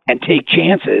car and take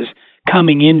chances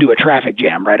coming into a traffic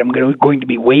jam, right? I'm going to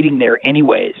be waiting there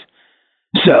anyways.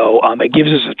 So it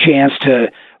gives us a chance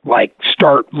to like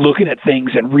start looking at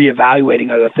things and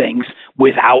reevaluating other things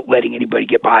without letting anybody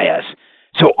get by us.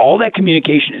 So all that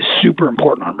communication is super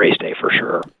important on race day for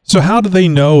sure. So how do they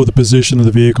know the position of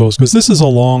the vehicles? Because this is a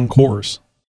long course.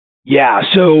 Yeah,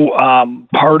 so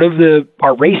part of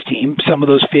our race team, some of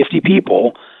those 50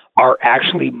 people, are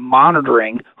actually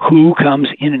monitoring who comes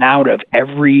in and out of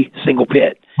every single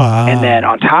pit. And then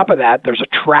on top of that, there's a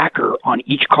tracker on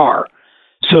each car.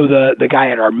 So the guy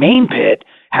at our main pit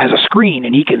has a screen,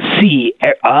 and he can see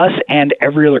us and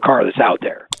every other car that's out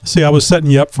there. See, I was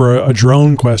setting you up for a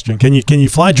drone question. Can you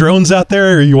fly drones out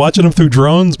there? Are you watching them through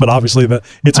drones? But obviously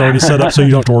it's already set up, so you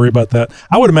don't have to worry about that.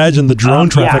 I would imagine the drone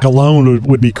traffic alone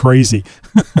would be crazy.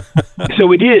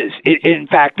 So it is. In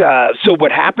fact, so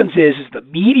what happens is the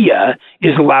media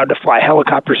is allowed to fly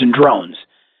helicopters and drones.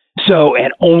 So,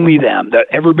 and only them.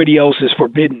 Everybody else is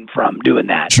forbidden from doing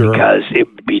that because it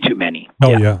would be too many.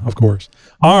 Oh yeah, of course.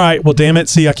 All right. Well, damn it.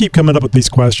 See, I keep coming up with these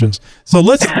questions. So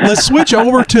let's switch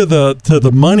over to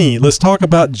the money. Let's talk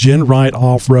about GenRight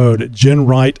Off-Road at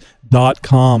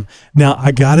GenRight.com. Now,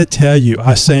 I got to tell you,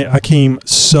 I came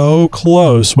so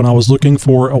close when I was looking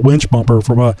for a winch bumper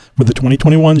for the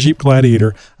 2021 Jeep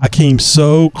Gladiator. I came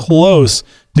so close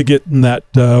to getting that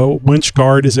winch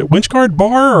guard. Is it winch guard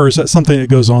bar, or is that something that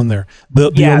goes on there? The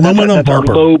aluminum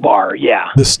bumper. Low bar, yeah.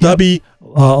 The stubby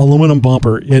aluminum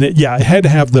bumper, and it had to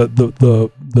have the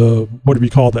what do you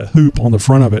call that, hoop on the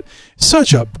front of it.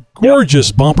 Such a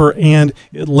gorgeous bumper, and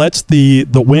it lets the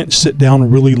winch sit down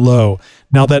really low.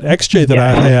 Now that XJ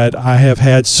that I have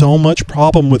had so much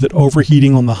problem with it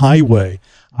overheating on the highway.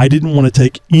 I didn't want to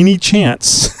take any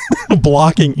chance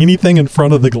blocking anything in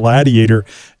front of the Gladiator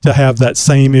to have that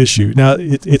same issue. Now,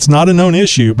 it's not a known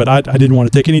issue, but I didn't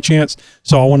want to take any chance,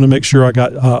 so I wanted to make sure I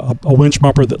got a winch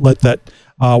bumper that let that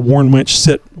Warn winch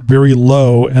sit very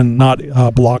low and not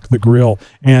block the grill.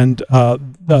 And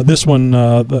this one,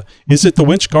 is it the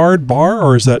winch guard bar,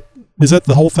 or is that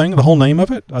the whole thing, the whole name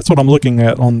of it? That's what I'm looking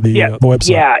at on the website.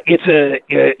 Yeah,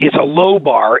 it's a low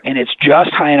bar, and it's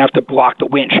just high enough to block the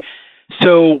winch.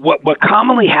 So what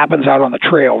commonly happens out on the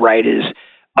trail, right, is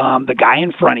the guy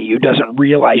in front of you doesn't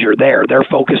realize you're there. They're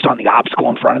focused on the obstacle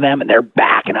in front of them, and they're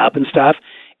backing up and stuff,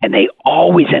 and they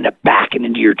always end up backing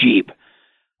into your Jeep.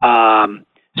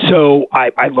 So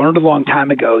I learned a long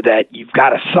time ago that you've got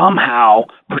to somehow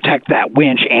protect that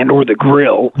winch and or the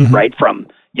grill, right, from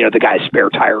the guy's spare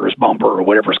tire or his bumper or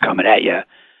whatever's coming at you.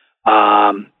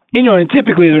 And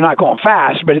typically they're not going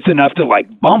fast, but it's enough to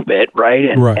like bump it, right?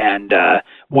 And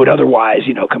would otherwise,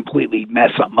 completely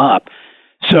mess something up.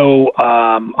 So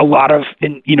a lot of,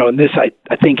 and this I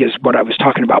think is what I was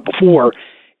talking about before,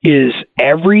 is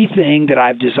everything that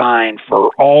I've designed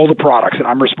for all the products, and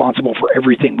I'm responsible for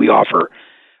everything we offer,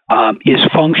 is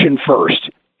function first.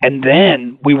 And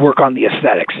then we work on the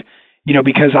aesthetics,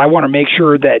 because I want to make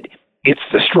sure that it's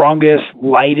the strongest,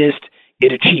 lightest,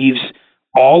 it achieves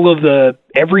all of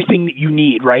everything that you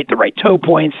need, right? The right toe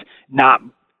points, not,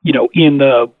 in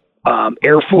the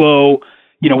airflow,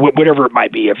 whatever it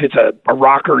might be. If it's a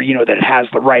rocker, that it has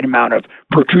the right amount of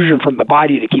protrusion from the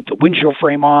body to keep the windshield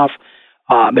frame off.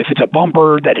 If it's a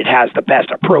bumper, that it has the best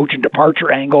approach and departure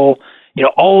angle.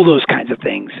 All those kinds of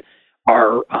things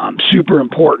are super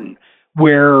important,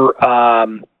 where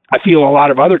I feel a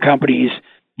lot of other companies,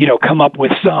 come up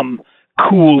with some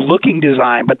cool looking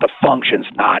design, but the function's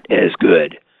not as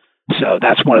good. So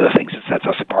that's one of the things that sets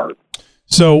us apart.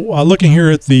 So looking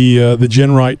here at the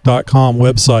GenRight.com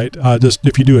website, just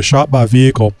if you do a shop by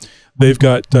vehicle, they've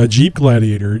got Jeep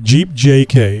Gladiator, Jeep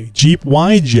JK, Jeep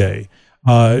YJ,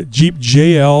 Jeep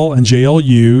JL and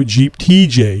JLU, Jeep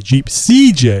TJ, Jeep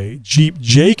CJ, Jeep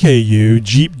JKU,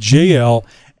 Jeep JL,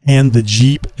 and the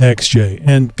Jeep XJ.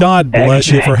 And God bless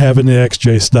you for having the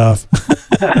XJ stuff.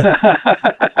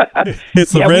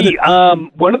 It's the Reddit.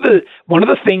 One of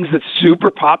the things that's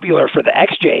super popular for the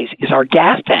XJs is our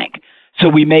gas tank. So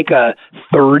we make a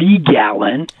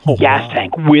 30-gallon gas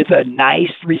tank with a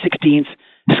nice 3/16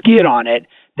 skid on it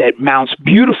that mounts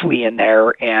beautifully in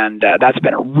there, and that's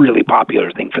been a really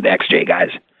popular thing for the XJ guys.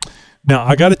 Now,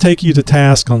 I got to take you to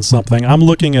task on something. I'm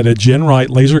looking at a Genrite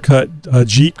laser cut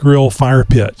Jeep grill fire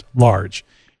pit, large.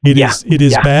 It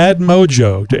is bad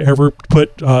mojo to ever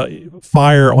put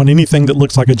fire on anything that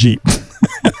looks like a Jeep.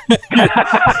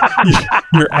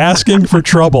 You're asking for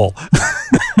trouble.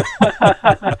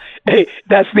 Hey,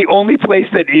 that's the only place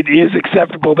that it is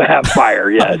acceptable to have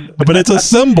fire, yes. But it's a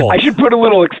symbol. I should put a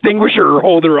little extinguisher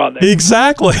holder on there.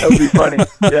 Exactly. That would be funny.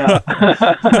 Yeah.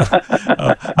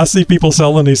 I see people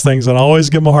selling these things, and I always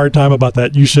give them a hard time about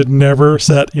that. You should never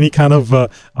set any kind of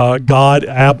God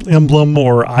emblem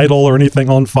or idol or anything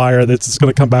on fire that's just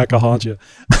going to come back and haunt you.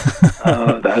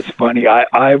 That's funny.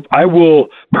 I will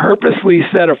purposely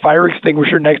set a fire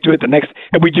extinguisher next to it. And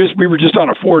we were just on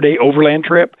a 4-day overland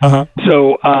trip. Uh-huh.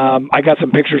 So I got some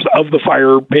pictures of the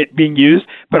fire pit being used,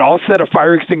 but I'll set a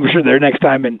fire extinguisher there next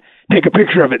time and take a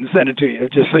picture of it and send it to you,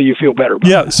 just so you feel better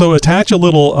about it. So attach a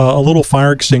little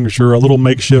fire extinguisher, a little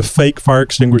makeshift fake fire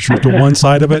extinguisher to one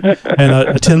side of it, and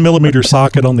a 10 millimeter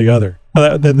socket on the other.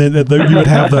 Then you'd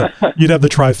have the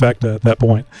trifecta at that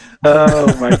point.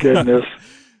 Oh my goodness.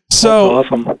 So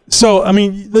awesome. So I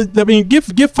mean,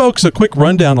 give folks a quick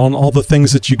rundown on all the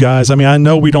things that you guys. I mean, I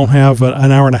know we don't have an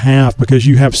hour and a half because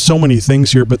you have so many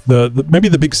things here, but maybe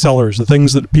the big sellers, the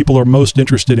things that people are most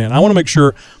interested in. I want to make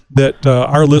sure that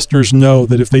our listeners know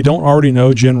that if they don't already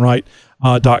know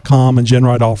GenRite.com and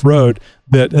GenRite Off-Road,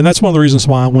 and that's one of the reasons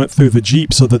why I went through the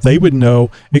Jeep, so that they would know,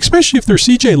 especially if they're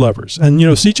CJ lovers. And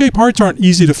CJ parts aren't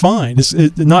easy to find.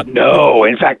 It's not. No,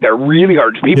 in fact, they're really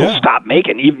hard. People stop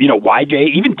making, even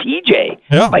YJ, even TJ.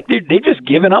 Yeah. Like they've just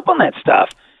given up on that stuff.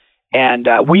 And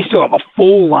we still have a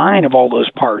full line of all those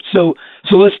parts. So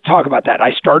let's talk about that.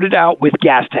 I started out with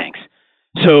gas tanks.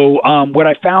 So what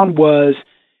I found was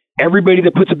everybody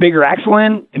that puts a bigger axle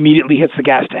in immediately hits the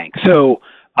gas tank. So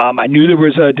I knew there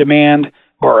was a demand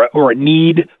or a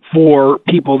need for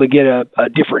people to get a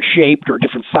different shaped or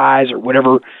different size or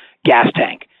whatever gas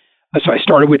tank. So I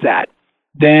started with that.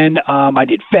 Then I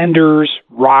did fenders,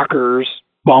 rockers,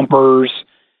 bumpers,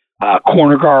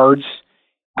 corner guards.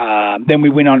 Then we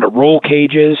went on to roll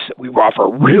cages. We offer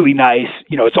really nice,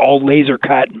 it's all laser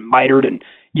cut and mitered and,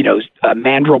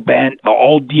 mandrel bent,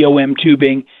 all DOM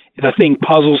tubing. The thing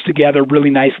puzzles together really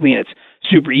nicely, and it's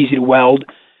super easy to weld.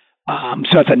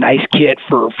 So it's a nice kit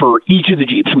for each of the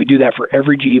Jeeps. We do that for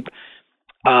every Jeep.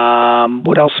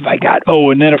 What else have I got?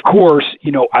 Oh, and then of course,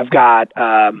 I've got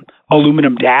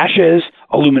aluminum dashes,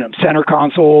 aluminum center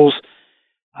consoles.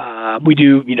 We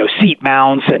do, seat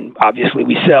mounts, and obviously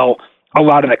we sell a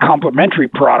lot of the complementary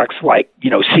products like,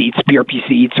 seats, BRP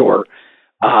seats, or,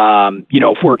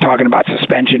 if we're talking about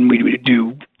suspension, we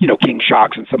do, King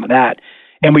shocks and some of that.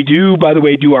 And we do, by the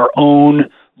way, do our own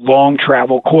long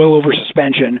travel coilover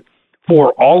suspension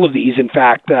for all of these. In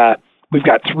fact, we've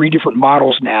got 3 different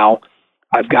models now.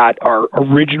 I've got our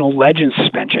original Legend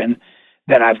suspension,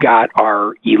 then I've got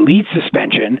our Elite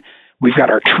suspension, we've got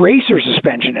our Tracer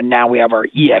suspension, and now we have our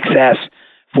EXS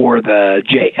for the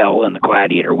JL and the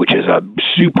Gladiator, which is a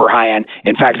super high-end.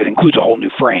 In fact, it includes a whole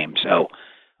new frame. So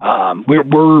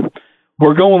we're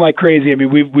going like crazy. I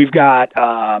mean, we've got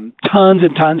tons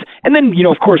and tons. And then,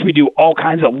 of course, we do all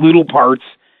kinds of little parts.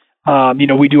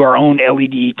 We do our own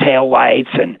LED tail lights,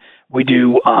 and we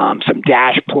do some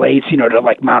dash plates, to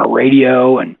like mount a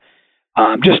radio, and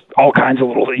just all kinds of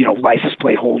little, license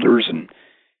plate holders, and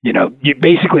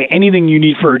basically anything you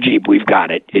need for a Jeep, we've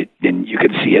got it. And you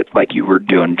can see it like you were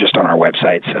doing just on our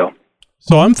website.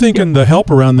 So I'm thinking the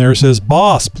help around there says,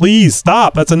 "Boss, please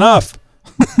stop. That's enough."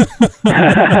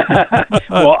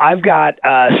 Well, I've got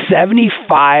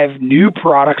 75 new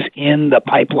products in the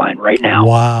pipeline right now.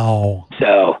 Wow.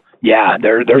 So yeah,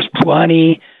 there's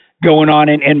plenty going on.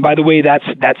 And by the way, that's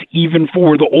even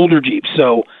for the older Jeeps.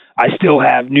 So I still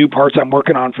have new parts I'm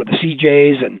working on for the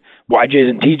CJs and YJs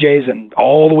and TJs and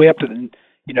all the way up to the,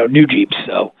 new Jeeps.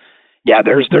 So yeah,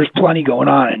 there's plenty going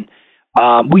on.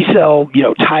 And we sell,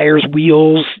 tires,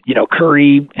 wheels,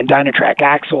 Curry and Dynatrac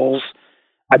axles.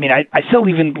 I mean, I sell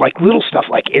even like little stuff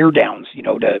like air downs,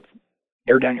 to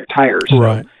air down your tires.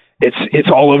 Right. So it's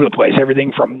all over the place.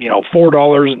 Everything from,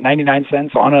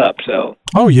 $4.99 on up. So.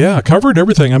 Oh yeah. Covered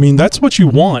everything. I mean, that's what you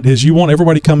want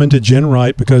everybody to come into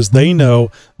GenRite because they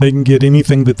know they can get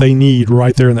anything that they need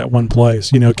right there in that one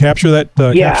place, capture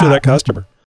that customer.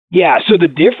 Yeah. So the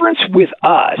difference with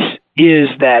us is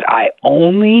that I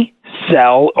only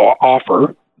sell or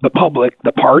offer the public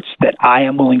the parts that I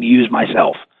am willing to use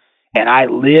myself. And I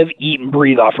live, eat, and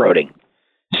breathe off-roading.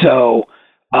 So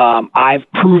I've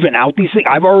proven out these things.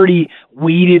 I've already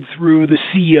weeded through the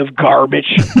sea of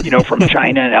garbage, from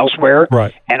China and elsewhere.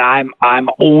 Right. And I'm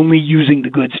only using the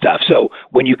good stuff. So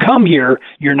when you come here,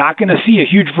 you're not going to see a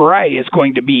huge variety. It's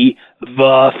going to be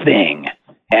the thing.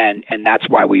 And that's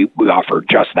why we offer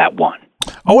just that one.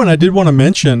 Oh, and I did want to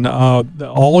mention,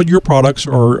 all your products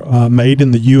are made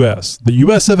in the U.S., the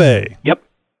U.S. of A. Yep.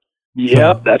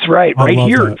 Yep, that's right. Right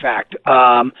here, in fact.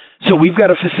 So we've got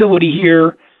a facility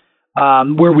here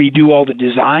where we do all the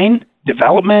design,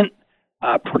 development,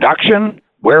 production,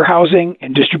 warehousing,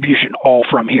 and distribution all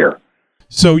from here.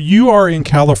 So you are in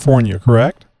California,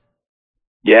 correct?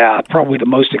 Yeah, probably the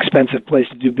most expensive place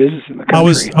to do business in the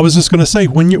country. I was just going to say,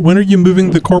 when are you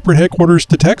moving the corporate headquarters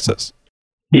to Texas?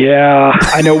 Yeah,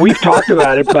 I know we've talked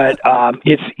about it, but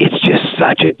it's just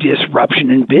such a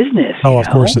disruption in business. Oh, of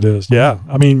course it is. Yeah,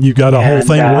 I mean, you got a whole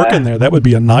thing working there. That would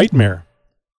be a nightmare.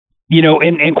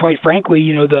 And quite frankly,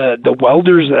 the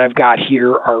welders that I've got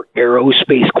here are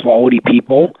aerospace quality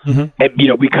people, and,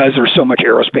 because there's so much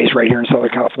aerospace right here in Southern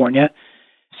California.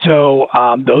 So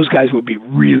those guys would be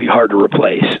really hard to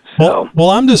replace. So. Well,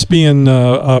 I'm just being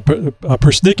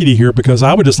persnickety here because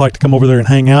I would just like to come over there and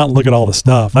hang out and look at all the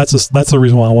stuff. That's the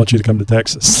reason why I want you to come to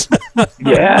Texas.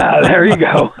 Yeah, there you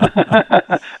go.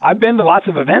 I've been to lots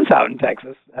of events out in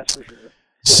Texas, that's for sure.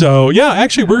 So, yeah,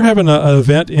 actually, we're having an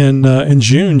event in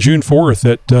June 4th.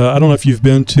 I don't know if you've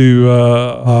been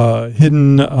to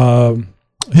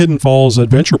Hidden Falls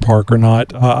Adventure Park or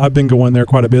not. I've been going there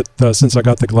quite a bit since I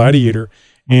got the Gladiator,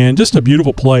 and just a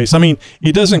beautiful place. I mean,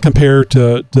 it doesn't compare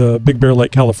to Big Bear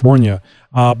Lake, California,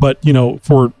 but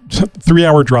for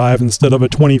 3-hour drive instead of a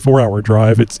 24-hour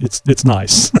drive, it's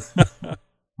nice.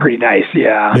 Pretty nice,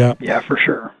 yeah, for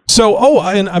sure. So,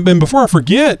 and before I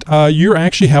forget, you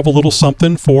actually have a little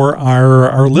something for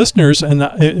our listeners,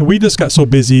 and we just got so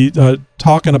busy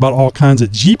talking about all kinds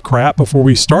of Jeep crap before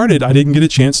we started, I didn't get a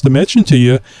chance to mention to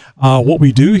you what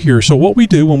we do here. So what we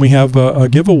do when we have a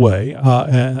giveaway,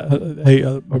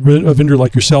 a vendor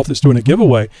like yourself that's doing a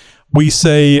giveaway, we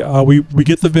say we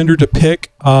get the vendor to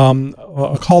pick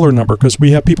a caller number, because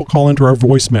we have people call into our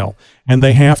voicemail, and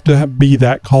they have to be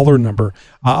that caller number.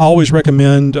 I always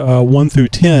recommend 1 through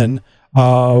 10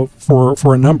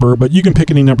 for a number, but you can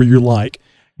pick any number you like.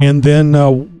 And then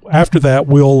after that,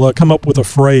 we'll come up with a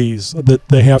phrase that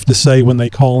they have to say when they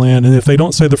call in. And if they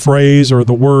don't say the phrase or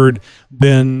the word,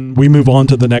 then we move on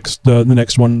to the next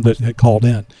one that had called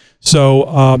in.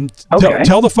 So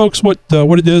tell the folks what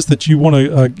it is that you want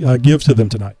to give to them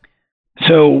tonight.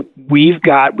 So we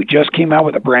just came out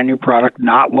with a brand new product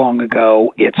not long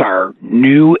ago. It's our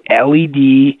new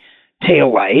LED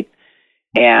taillight,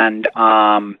 and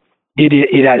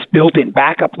it has built-in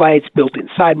backup lights, built-in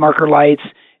side marker lights.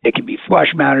 It can be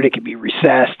flush mounted. It can be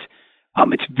recessed.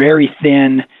 It's very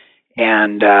thin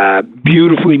and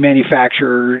beautifully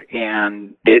manufactured,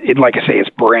 and it like I say, it's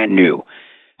brand new.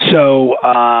 So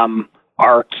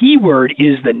our keyword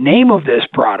is the name of this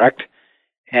product,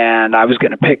 and I was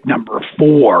going to pick number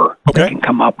 4. Okay. That can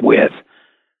come up with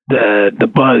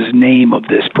the buzz name of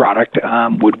this product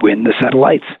would win the set of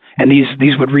lights, and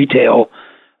these would retail,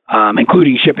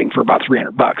 including shipping, for about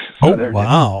 $300. So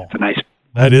wow! It's a nice.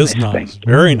 That is nice. Thing.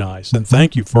 Very nice. And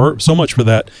thank you so much for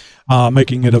that,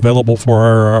 making it available for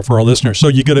our listeners. So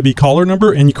you got to be caller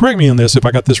number, and you correct me on this if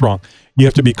I got this wrong. You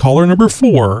have to be caller number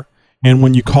 4, and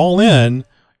when you call in,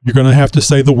 you're going to have to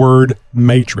say the word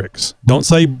matrix. Don't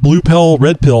say blue pill,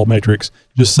 red pill matrix.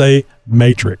 Just say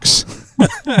matrix.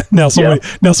 Now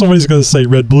somebody's going to say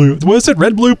red blue. Was it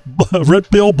red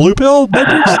pill, blue pill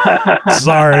matrix?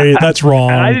 Sorry, that's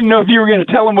wrong. I didn't know if you were going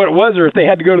to tell them what it was, or if they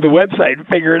had to go to the website and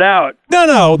figure it out.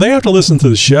 No, they have to listen to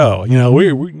the show.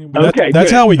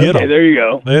 That's how we get them. There you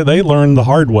go. They learn the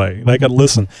hard way. They got to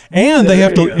listen, and they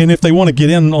have to. And if they want to get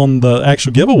in on the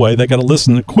actual giveaway, they got to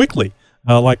listen quickly.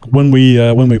 Like when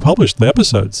we publish the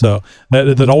episode, so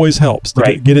that always helps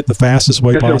to get it the fastest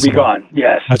way possible. It'll be gone.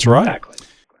 Yes, that's right. Exactly.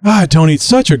 Tony, it's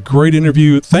such a great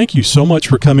interview. Thank you so much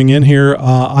for coming in here.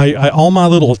 I all my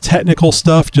little technical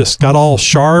stuff just got all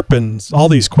sharp, and all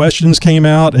these questions came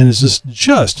out, and it's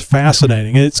just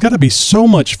fascinating. And it's got to be so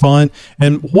much fun,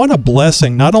 and what a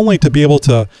blessing, not only to be able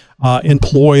to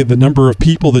employ the number of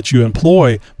people that you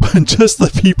employ, but just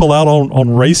the people out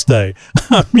on race day.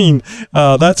 I mean,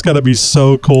 that's got to be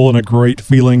so cool and a great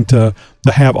feeling to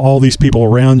have all these people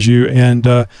around you. And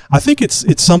I think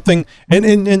it's something,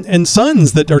 and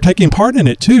sons that are taking part in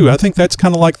it too. I think that's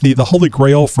kind of like the holy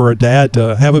grail for a dad,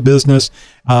 to have a business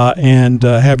and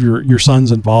have your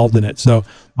sons involved in it. So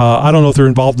I don't know if they're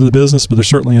involved in the business, but they're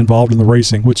certainly involved in the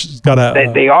racing, which has got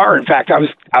to. They are. In fact, I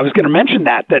was going to mention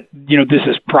that this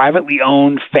is privately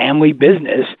owned family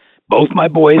business, Both my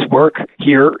boys work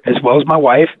here as well as my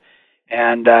wife.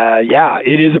 And,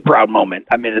 it is a proud moment.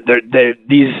 I mean,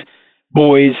 these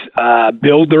boys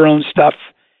build their own stuff,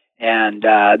 and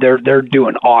they're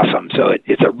doing awesome. So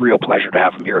it's a real pleasure to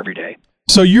have them here every day.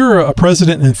 So you're a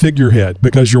president and figurehead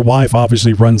because your wife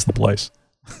obviously runs the place.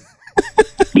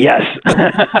 Yes.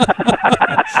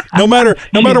 no matter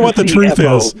what the truth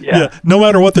is. Yeah. No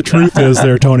matter what the truth is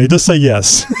there, Tony, just say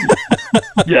yes.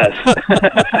 Yes.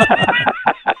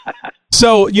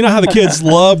 So, you know how the kids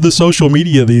love the social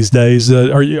media these days.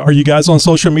 Are you guys on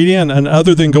social media? And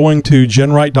other than going to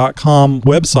GenRight.com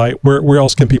website, where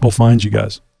else can people find you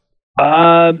guys?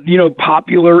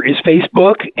 Popular is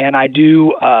Facebook, and I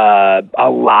do a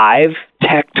live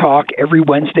tech talk every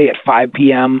Wednesday at 5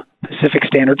 p.m. Pacific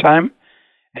Standard Time,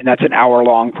 and that's an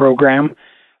hour-long program.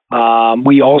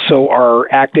 We also are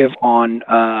active on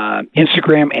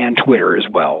Instagram and Twitter as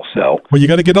well. So, you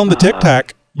got to get on the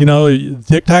TikTok.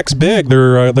 TikTok's big.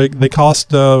 They cost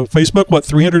Facebook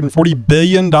 $340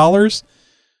 billion.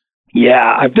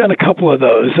 Yeah, I've done a couple of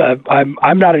those.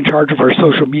 I'm not in charge of our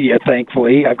social media,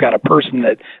 thankfully. I've got a person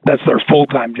that's their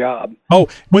full-time job. Oh,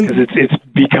 because it's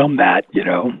become that,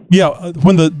 Yeah,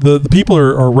 when the people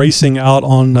are racing out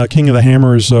on King of the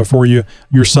Hammers for your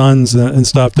sons and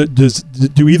stuff.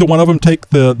 Do either one of them take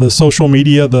the social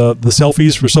media, the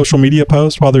selfies for social media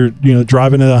posts while they're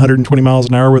driving at 120 miles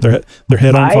an hour with their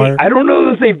head on fire? I don't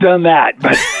know that they've done that,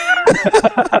 but.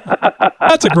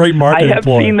 That's a great marketing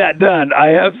ploy. I have seen that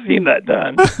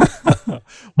done.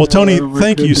 Well, Tony,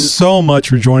 thank you so much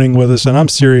for joining with us. And I'm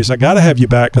serious. I got to have you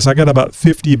back because I got about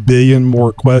 50 billion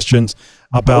more questions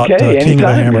about King of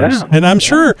the Hammers. Yeah. And I'm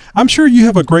sure you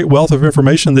have a great wealth of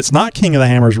information that's not King of the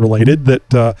Hammers related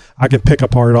that I can pick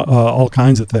apart all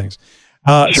kinds of things.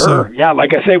 Sure. Yeah.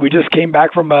 Like I say, we just came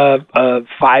back from a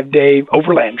 5-day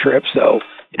overland trip. So,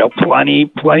 plenty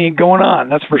going on.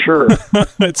 That's for sure.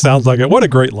 It sounds like it. What a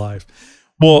great life.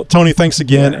 Well, Tony, thanks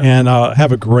again, and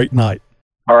have a great night.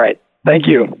 All right. Thank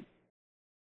you.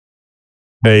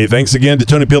 Hey, thanks again to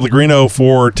Tony Pellegrino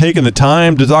for taking the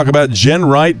time to talk about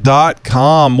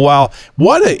GenRight.com. Wow,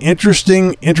 what an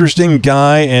interesting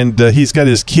guy, and he's got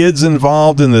his kids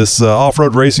involved in this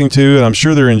off-road racing too, and I'm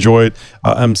sure they're enjoyed.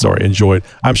 I'm sure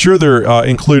they're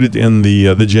included in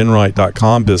the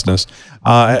GenRight.com business.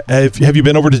 Have you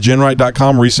been over to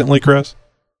GenRight.com recently, Chris?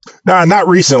 No, not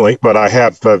recently, but I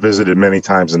have visited many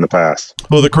times in the past.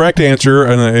 Well, the correct answer,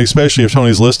 and especially if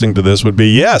Tony's listening to this, would be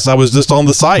yes, I was just on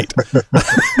the site.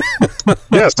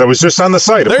 Yes, I was just on the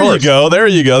site, of course. There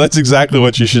you go. That's exactly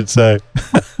what you should say.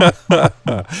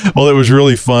 Well, it was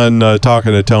really fun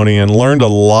talking to Tony and learned a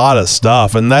lot of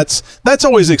stuff, and that's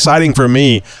always exciting for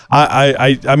me.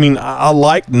 I mean, I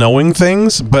like knowing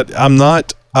things, but I'm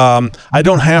not, I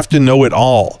don't have to know it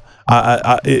all.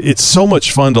 It's so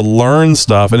much fun to learn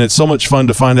stuff, and it's so much fun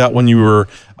to find out when you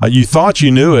thought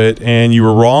you knew it and you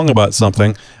were wrong about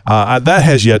something. That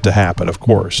has yet to happen, of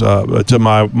course, to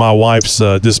my wife's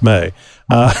dismay.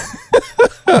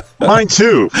 Mine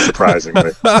too,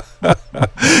 surprisingly. But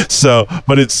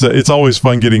it's always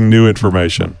fun getting new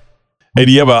information. Hey,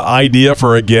 do you have an idea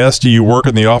for a guest? Do you work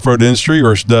in the off-road industry,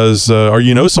 or or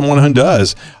someone who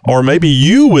does? Or maybe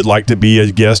you would like to be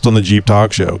a guest on the Jeep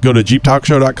Talk Show. Go to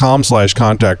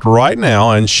jeeptalkshow.com/contact right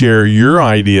now and share your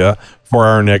idea for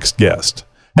our next guest.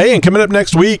 Hey, and coming up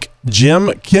next week,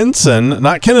 Jim Kinson,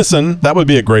 not Kinnison, that would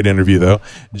be a great interview though.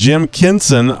 Jim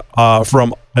Kinson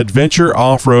from Adventure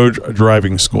Off-Road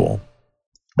Driving School.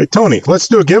 Hey, Tony, let's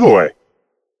do a giveaway.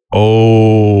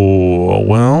 Oh,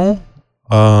 well...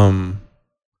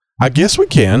 I guess we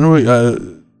can.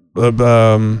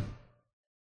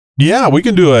 Yeah, we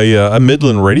can do a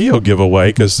Midland Radio giveaway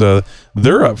because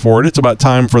they're up for it. It's about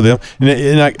time for them.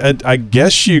 And I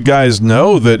guess you guys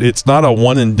know that it's not a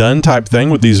one and done type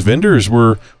thing with these vendors.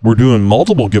 We're doing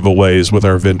multiple giveaways with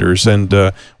our vendors, and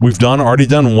we've already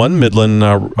done one Midland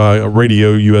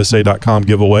RadioUSA.com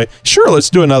giveaway. Sure, let's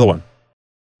do another one.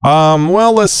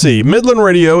 Well, let's see. Midland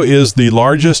Radio is the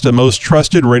largest and most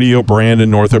trusted radio brand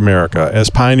in North America. As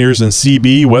pioneers in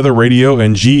CB, weather radio,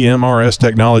 and GMRS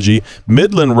technology,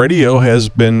 Midland Radio has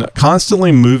been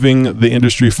constantly moving the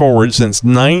industry forward since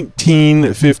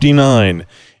 1959.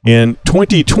 In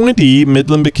 2020,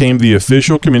 Midland became the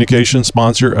official communication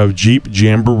sponsor of Jeep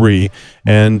Jamboree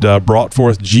and brought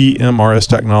forth GMRS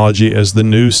technology as the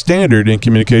new standard in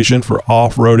communication for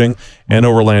off-roading and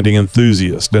overlanding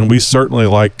enthusiasts. And we certainly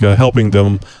like helping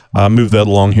them move that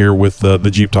along here with the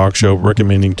Jeep Talk Show,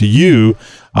 recommending to you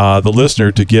the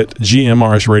listener to get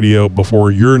GMRS radio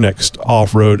before your next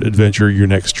off-road adventure, your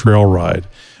next trail ride.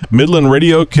 Midland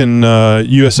Radio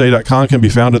USA.com can be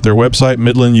found at their website,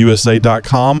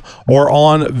 midlandusa.com, or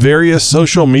on various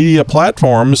social media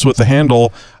platforms with the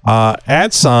handle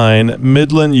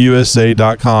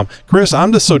 @MidlandUSA.com. Chris,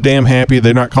 I'm just so damn happy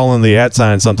they're not calling the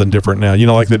 @ something different now. You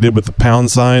know, like they did with the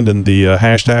pound sign and the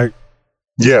hashtag.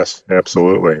 Yes,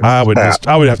 absolutely. I would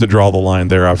have to draw the line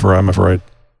there. I'm afraid.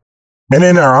 And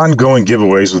in our ongoing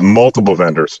giveaways with multiple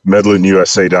vendors,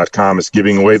 MidlandUSA.com is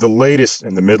giving away the latest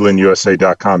in the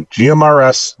MidlandUSA.com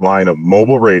GMRS line of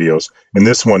mobile radios, and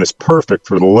this one is perfect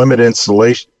for the limited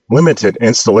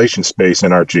installation space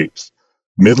in our Jeeps.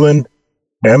 Midland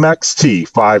MXT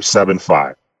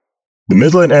 575. The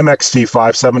Midland MXT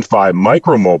 575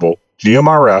 Micro Mobile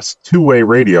GMRS two-way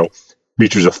radio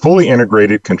features a fully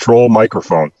integrated control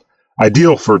microphone,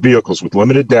 ideal for vehicles with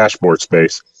limited dashboard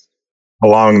space,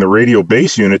 allowing the radio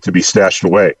base unit to be stashed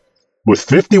away. With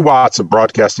 50 watts of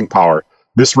broadcasting power,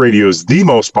 this radio is the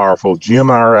most powerful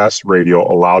GMRS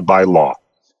radio allowed by law.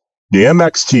 The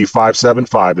MXT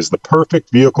 575 is the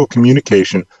perfect vehicle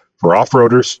communication for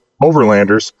off-roaders,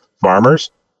 overlanders, farmers,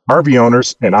 RV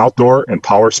owners, and outdoor and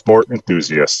power sport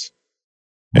enthusiasts.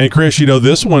 And Chris, you know,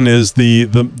 this one is the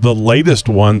latest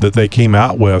one that they came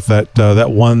out with.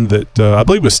 That one that I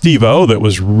believe was Steve O that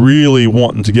was really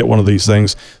wanting to get one of these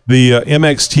things. The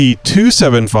MXT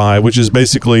 275, which is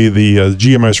basically the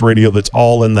GMRS radio that's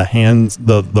all in the hands,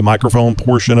 the microphone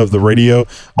portion of the radio,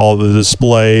 all the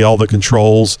display, all the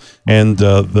controls, and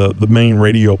the main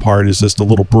radio part is just a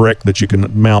little brick that you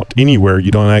can mount anywhere.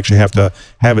 You don't actually have to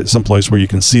have it someplace where you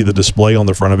can see the display on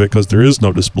the front of it because there is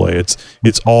no display.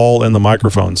 It's all in the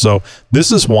microphone. So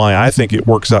this is why I think it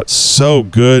works out so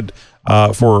good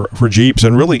for Jeeps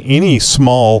and really any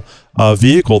small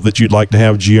vehicle that you'd like to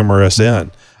have GMRS in.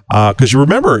 Because you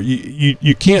remember,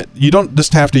 you don't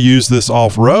just have to use this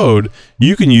off road.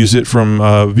 You can use it from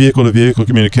vehicle to vehicle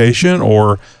communication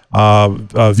or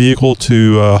vehicle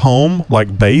to home,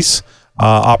 like base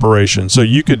operation. So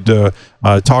you could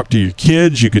talk to your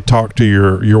kids, you could talk to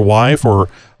your wife, or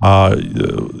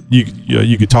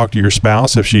you could talk to your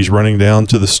spouse if she's running down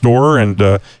to the store and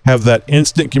have that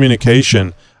instant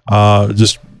communication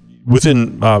just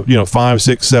within 5,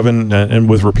 6, 7 and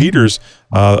with repeaters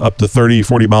up to 30,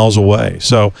 40 miles away.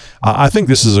 So I think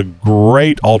this is a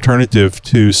great alternative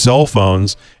to cell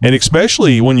phones, and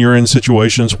especially when you're in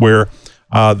situations where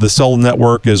the cell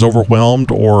network is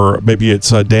overwhelmed, or maybe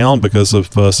it's down because of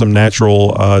some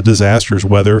natural disasters,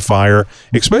 weather, fire,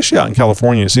 especially out in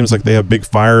California. It seems like they have big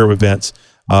fire events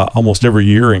almost every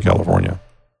year in California.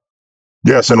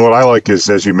 Yes, and what I like is,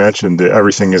 as you mentioned,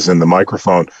 everything is in the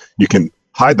microphone. You can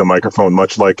hide the microphone,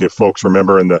 much like if folks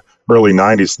remember in the early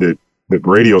 90s, the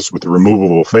radios with the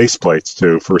removable faceplates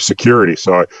too for security.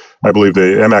 So I believe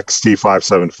the MXT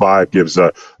 575 gives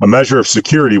a measure of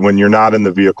security when you're not in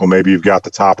the vehicle. Maybe you've got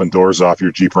the top and doors off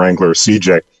your Jeep Wrangler or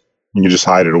CJ, and you just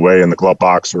hide it away in the glove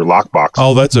box or lock box.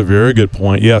 Oh, that's a very good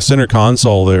point. Yeah, center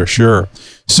console there, sure.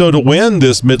 So to win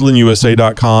this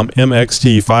MidlandUSA.com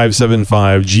MXT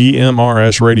 575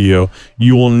 GMRS radio,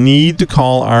 you will need to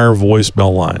call our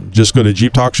voicemail line. Just go to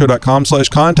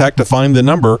jeeptalkshow.com/contact to find the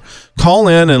number. Call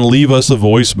in and leave us a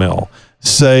voicemail.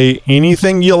 Say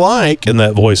anything you like in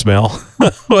that voicemail,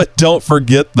 but don't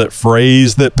forget that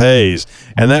phrase that pays.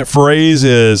 And that phrase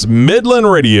is Midland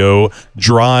Radio,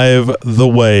 drive the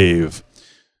wave.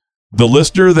 The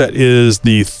listener that is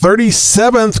the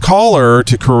 37th caller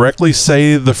to correctly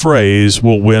say the phrase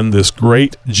will win this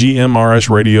great GMRS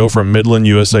radio from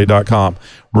MidlandUSA.com.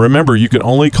 Remember, you can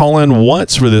only call in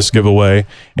once for this giveaway,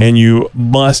 and you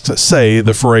must say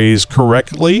the phrase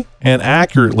correctly and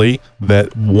accurately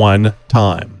that one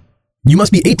time. You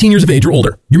must be 18 years of age or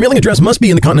older. Your mailing address must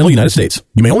be in the continental United States.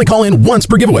 You may only call in once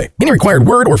per giveaway. Any required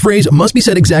word or phrase must be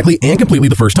said exactly and completely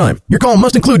the first time. Your call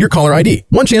must include your caller ID.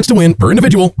 One chance to win per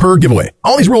individual per giveaway.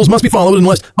 All these rules must be followed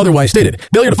unless otherwise stated.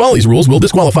 Failure to follow these rules will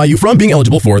disqualify you from being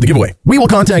eligible for the giveaway. We will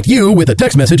contact you with a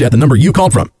text message at the number you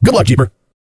called from. Good luck, Jeeper.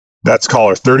 That's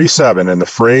caller 37, and the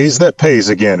phrase that pays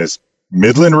again is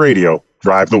Midland Radio,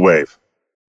 drive the wave.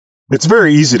 It's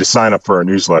very easy to sign up for our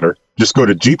newsletter. Just go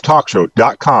to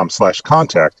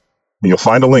jeeptalkshow.com/contact, and you'll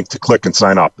find a link to click and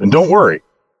sign up. And don't worry,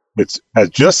 it's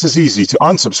just as easy to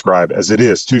unsubscribe as it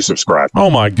is to subscribe. Oh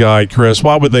my God, Chris,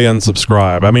 why would they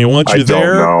unsubscribe? I mean, once you're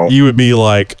there, you would be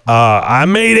like, I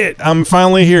made it. I'm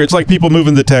finally here. It's like people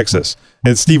moving to Texas.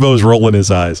 And Steve-O's rolling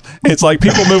his eyes. It's like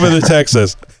people moving to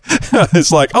Texas.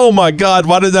 It's like, oh my God,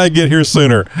 why did I get here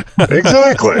sooner?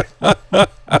 Exactly. All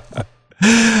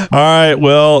right,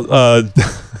 well,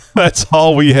 That's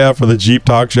all we have for the Jeep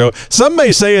Talk Show. Some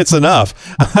may say it's enough.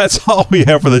 That's all we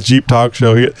have for the Jeep Talk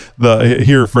Show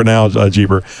here for now,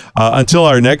 Jeeper. Until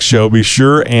our next show, be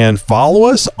sure and follow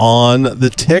us on the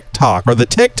TikTok, or the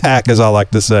Tic-Tac, as I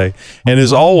like to say. And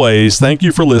as always, thank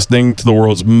you for listening to the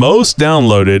world's most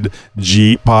downloaded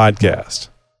Jeep podcast.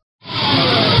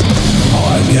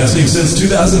 Podcasting since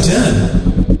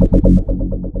 2010.